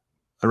regular.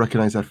 I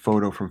recognize that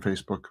photo from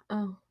Facebook.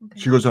 Oh, okay.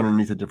 She goes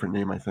underneath a different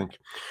name, I think.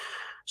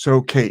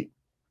 So, Kate,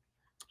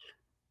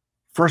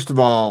 first of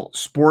all,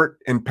 sport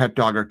and pet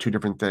dog are two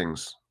different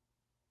things.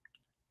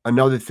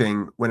 Another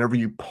thing, whenever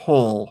you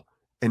pull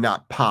and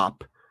not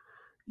pop,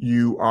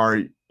 you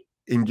are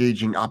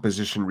engaging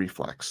opposition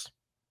reflex.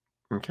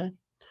 Okay.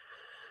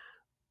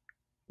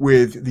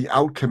 With the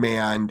out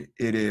command,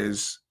 it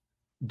is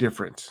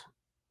different.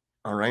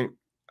 All right.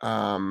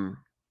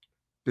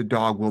 The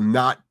dog will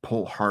not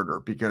pull harder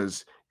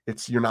because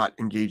you're not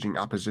engaging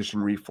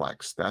opposition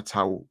reflex. That's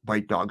how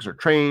bite dogs are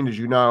trained, as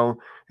you know,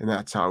 and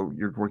that's how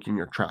you're working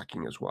your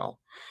tracking as well.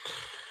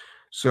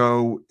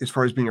 So as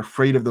far as being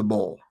afraid of the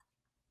bull,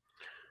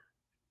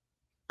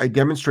 I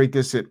demonstrate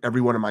this at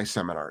every one of my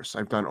seminars.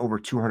 I've done over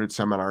 200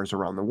 seminars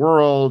around the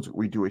world.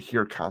 We do it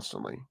here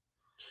constantly.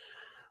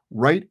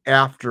 Right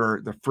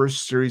after the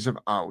first series of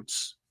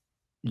outs,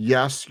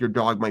 yes, your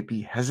dog might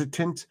be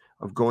hesitant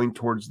of going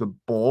towards the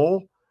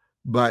bull,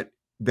 but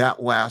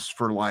that lasts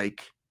for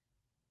like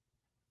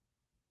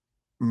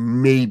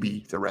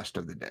maybe the rest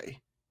of the day.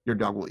 Your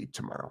dog will eat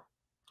tomorrow.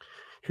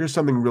 Here's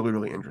something really,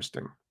 really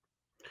interesting.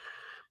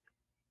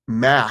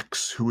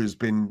 Max, who has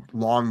been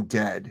long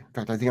dead. In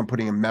fact, I think I'm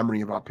putting a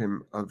memory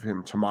of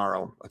him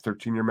tomorrow, a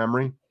 13-year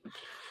memory.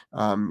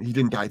 He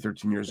didn't die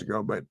 13 years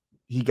ago, but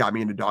he got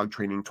me into dog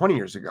training 20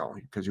 years ago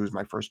because he was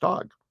my first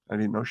dog. I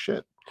didn't know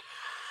shit.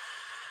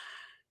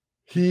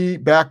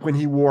 Back when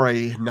he wore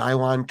a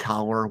nylon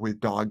collar with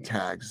dog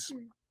tags,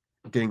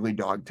 dangly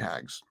dog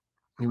tags,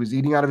 he was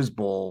eating out of his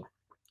bowl.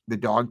 The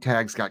dog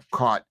tags got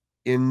caught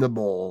in the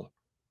bowl.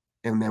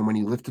 And then when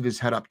he lifted his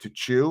head up to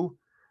chew,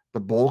 the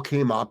bowl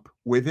came up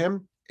with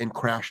him and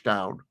crashed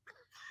down.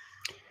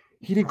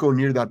 He didn't go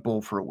near that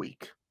bowl for a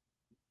week.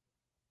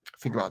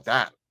 Think about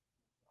that.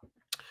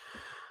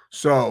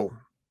 So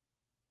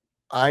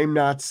I'm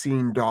not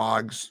seeing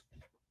dogs.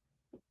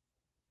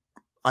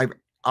 I've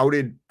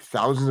outed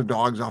thousands of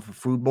dogs off a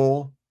food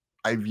bowl.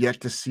 I've yet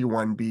to see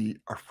one be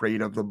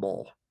afraid of the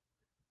bowl.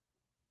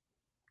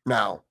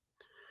 Now,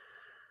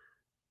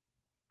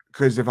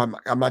 because if I'm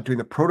not doing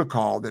the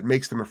protocol that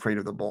makes them afraid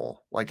of the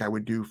bowl, like I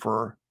would do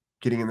for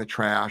getting in the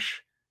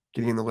trash,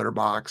 getting in the litter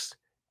box,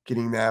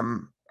 getting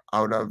them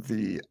out of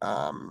the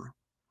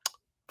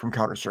from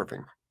counter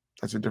surfing.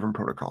 That's a different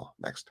protocol.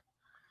 Next.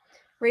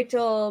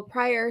 Rachel,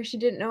 prior, she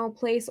didn't know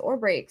place or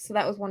break, so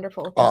that was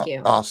wonderful. Thank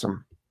you.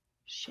 Awesome.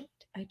 Shit,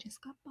 I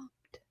just got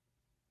bumped.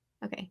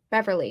 Okay,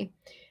 Beverly.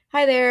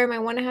 Hi there. My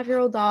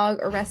 1.5-year-old dog,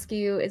 or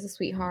rescue, is a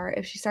sweetheart.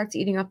 If she starts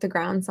eating up the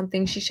ground,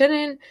 something she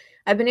shouldn't,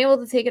 I've been able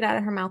to take it out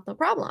of her mouth, no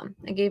problem.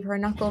 I gave her a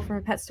knuckle from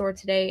a pet store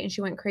today, and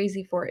she went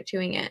crazy for it,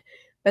 chewing it.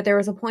 But there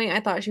was a point I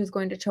thought she was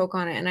going to choke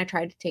on it, and I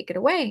tried to take it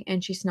away,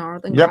 and she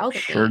snarled and growled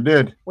at Sure me.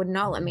 did. Would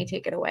not let me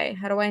take it away.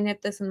 How do I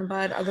nip this in the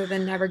bud other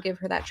than never give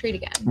her that treat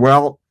again?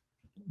 Well,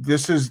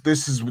 this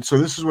is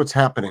what's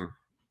happening.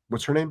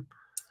 What's her name?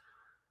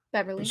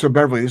 Beverly. So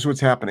Beverly, this is what's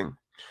happening.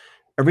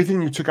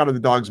 Everything you took out of the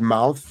dog's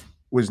mouth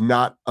was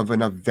not of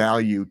enough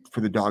value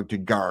for the dog to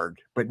guard.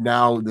 But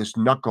now this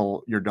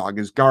knuckle, your dog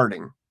is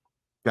guarding.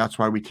 That's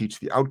why we teach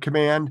the out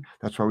command.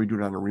 That's why we do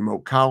it on a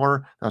remote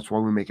collar. That's why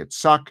we make it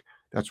suck.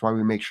 That's why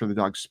we make sure the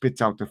dog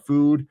spits out the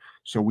food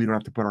so we don't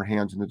have to put our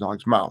hands in the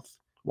dog's mouth.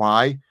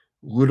 Why?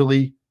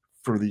 Literally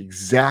for the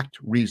exact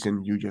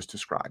reason you just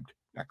described.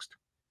 Next.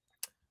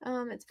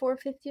 It's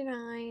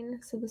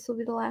 4:59, so this will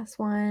be the last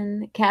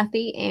one.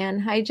 Kathy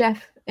and hi,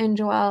 Jeff and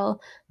Joelle.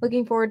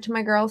 Looking forward to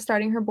my girl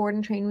starting her board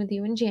and train with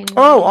you in January.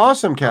 Oh,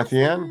 awesome,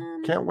 Kathy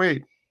Ann. Can't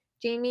wait.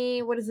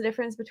 Jamie, what is the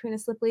difference between a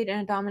slip lead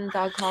and a dominant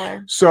dog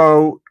collar?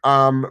 So,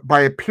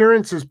 by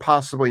appearance is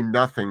possibly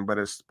nothing, but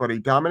a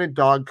dominant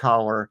dog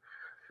collar,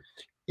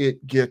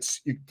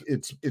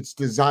 it's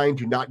designed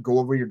to not go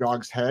over your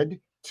dog's head,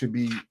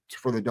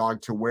 for the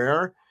dog to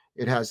wear.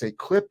 It has a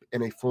clip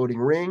and a floating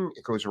ring.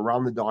 It goes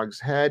around the dog's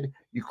head.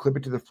 You clip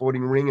it to the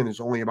floating ring, and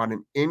there's only about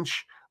an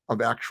inch of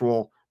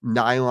actual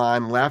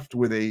nylon left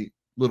with a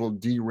little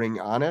D ring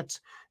on it,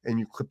 and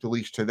you clip the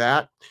leash to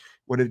that.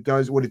 What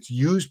it's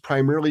used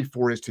primarily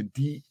for is to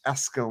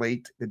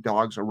de-escalate the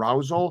dog's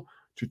arousal,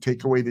 to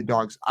take away the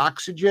dog's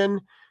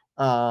oxygen.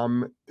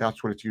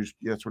 That's what it's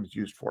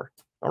used for.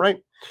 All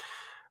right.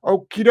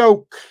 Okie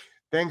doke.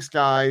 Thanks,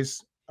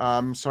 guys.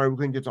 Sorry we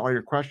couldn't get to all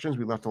your questions.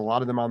 We left a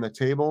lot of them on the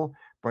table.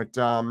 But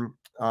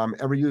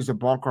ever used a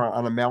bonker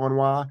on a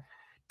Malinois?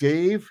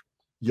 Dave,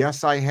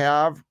 yes, I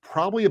have.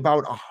 Probably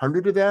about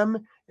 100 of them.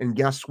 And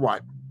guess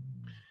what?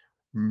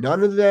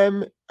 None of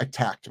them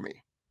attacked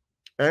me.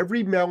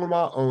 Every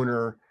Malinois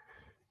owner,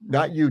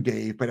 not you,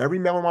 Dave, but every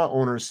Malinois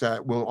owner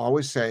will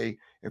always say,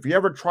 if you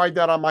ever tried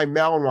that on my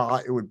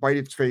Malinois, it would bite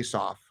its face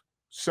off.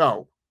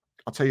 So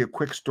I'll tell you a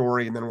quick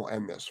story and then we'll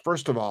end this.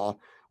 First of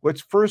all,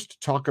 let's first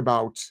talk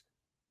about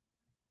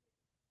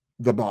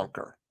the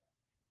bonker.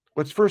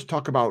 Let's first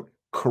talk about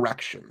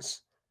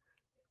corrections.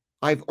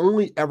 I've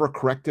only ever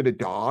corrected a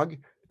dog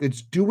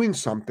that's doing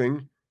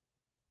something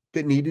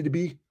that needed to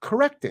be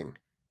correcting.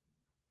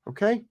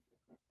 Okay?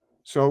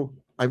 So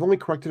I've only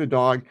corrected a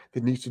dog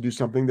that needs to do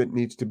something that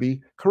needs to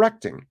be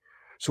correcting.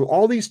 So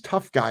all these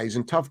tough guys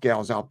and tough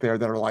gals out there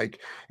that are like,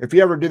 if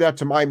you ever did that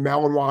to my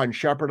Malinois and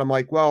Shepherd, I'm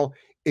like, well,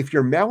 if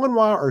your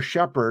Malinois or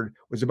Shepherd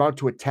was about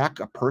to attack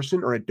a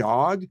person or a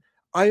dog,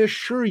 I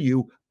assure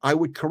you I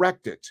would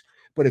correct it.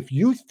 But if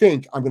you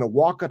think I'm going to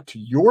walk up to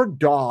your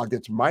dog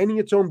that's minding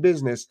its own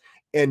business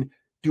and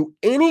do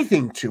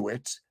anything to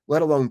it,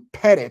 let alone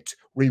pet it,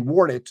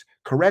 reward it,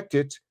 correct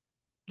it,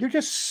 you're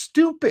just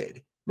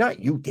stupid. Not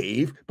you,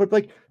 Dave, but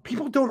like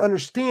people don't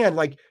understand.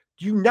 Like,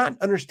 do you not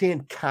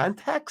understand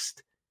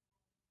context?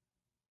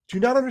 Do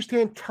you not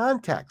understand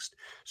context?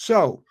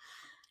 So,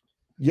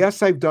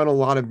 yes, I've done a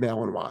lot of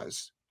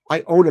Malinois.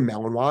 I own a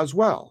Malinois as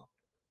well.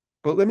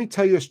 But let me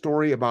tell you a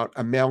story about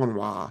a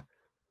Malinois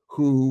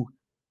who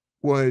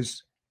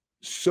was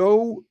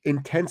so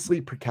intensely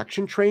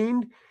protection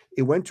trained,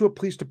 it went to a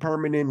police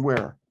department in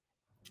where?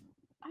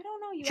 I don't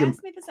know. You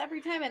ask me this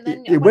every time. And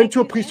then it went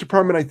to a police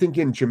department, I think,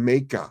 in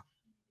Jamaica.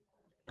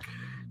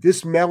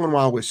 This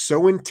Malinois was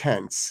so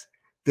intense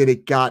that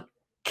it got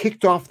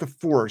kicked off the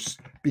force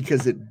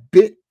because it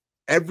bit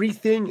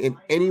everything and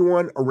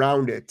anyone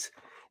around it,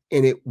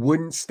 and it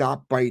wouldn't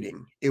stop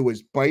biting. It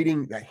was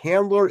biting the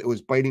handler. It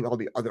was biting all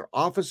the other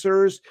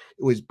officers.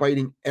 It was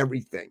biting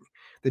everything.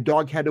 The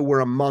dog had to wear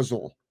a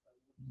muzzle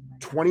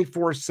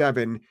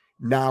 24/7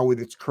 now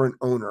with its current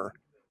owner,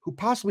 who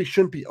possibly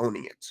shouldn't be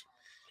owning it.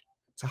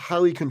 It's a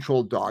highly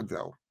controlled dog,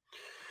 though.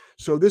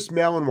 So this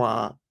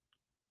Malinois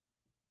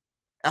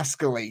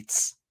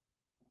escalates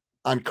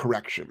on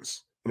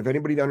corrections. And if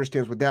anybody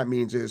understands what that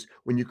means is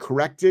when you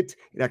correct it,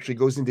 it actually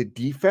goes into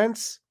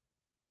defense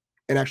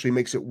and actually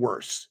makes it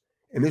worse.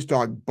 And this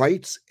dog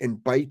bites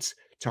and bites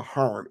to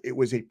harm. It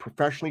was a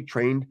professionally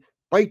trained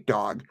bite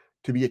dog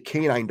to be a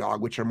canine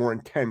dog, which are more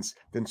intense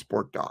than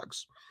sport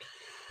dogs.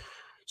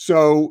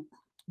 So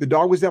the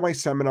dog was at my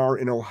seminar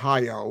in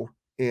Ohio,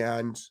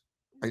 and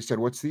I said,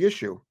 what's the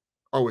issue?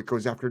 Oh, it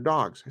goes after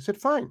dogs. I said,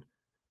 fine.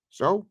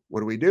 So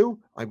what do?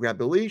 I grabbed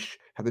the leash,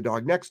 had the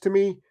dog next to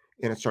me,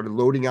 and it started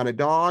loading on a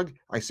dog.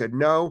 I said,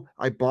 no.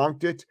 I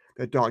bonked it.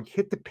 That dog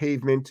hit the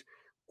pavement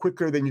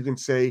quicker than you can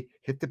say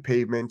hit the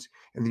pavement.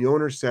 And the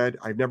owner said,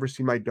 I've never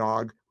seen my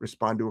dog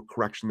respond to a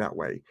correction that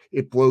way.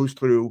 It blows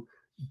through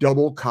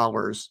double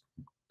collars,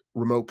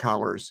 remote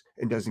collars,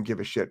 and doesn't give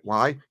a shit.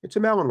 Why? It's a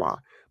Malinois.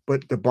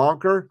 But the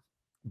bonker,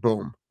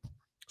 boom.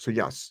 So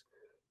yes,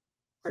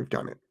 I've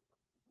done it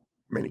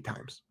many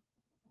times.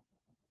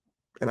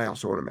 And I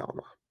also own a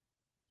Malinois.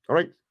 All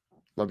right.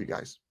 Love you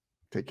guys.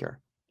 Take care.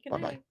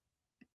 Bye-bye.